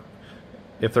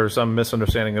if there's some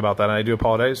misunderstanding about that, and I do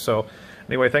apologize. So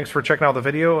anyway, thanks for checking out the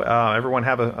video. Everyone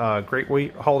have a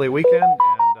great holiday weekend,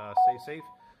 and stay safe.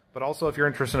 But also, if you're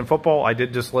interested in football, I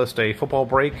did just list a football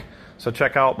break, so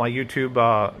check out my YouTube,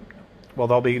 well,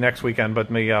 they'll be next weekend, but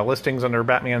my listings under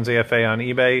Batmanzfa on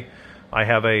eBay. I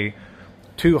have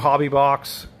 2 hobby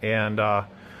box and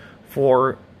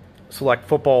 4 select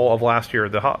football of last year.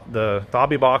 The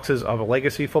hobby boxes of a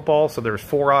legacy football, so there's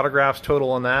 4 autographs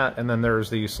total in that, and then there's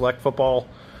the select football,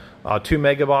 2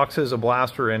 mega boxes, a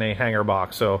blaster, and a hanger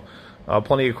box. So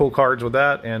plenty of cool cards with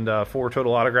that, and 4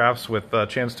 total autographs with a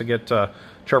chance to get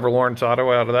Trevor Lawrence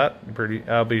auto out of that.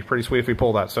 It'll be pretty sweet if we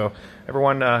pull that. So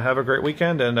everyone have a great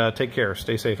weekend, and take care.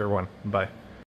 Stay safe, everyone. Bye.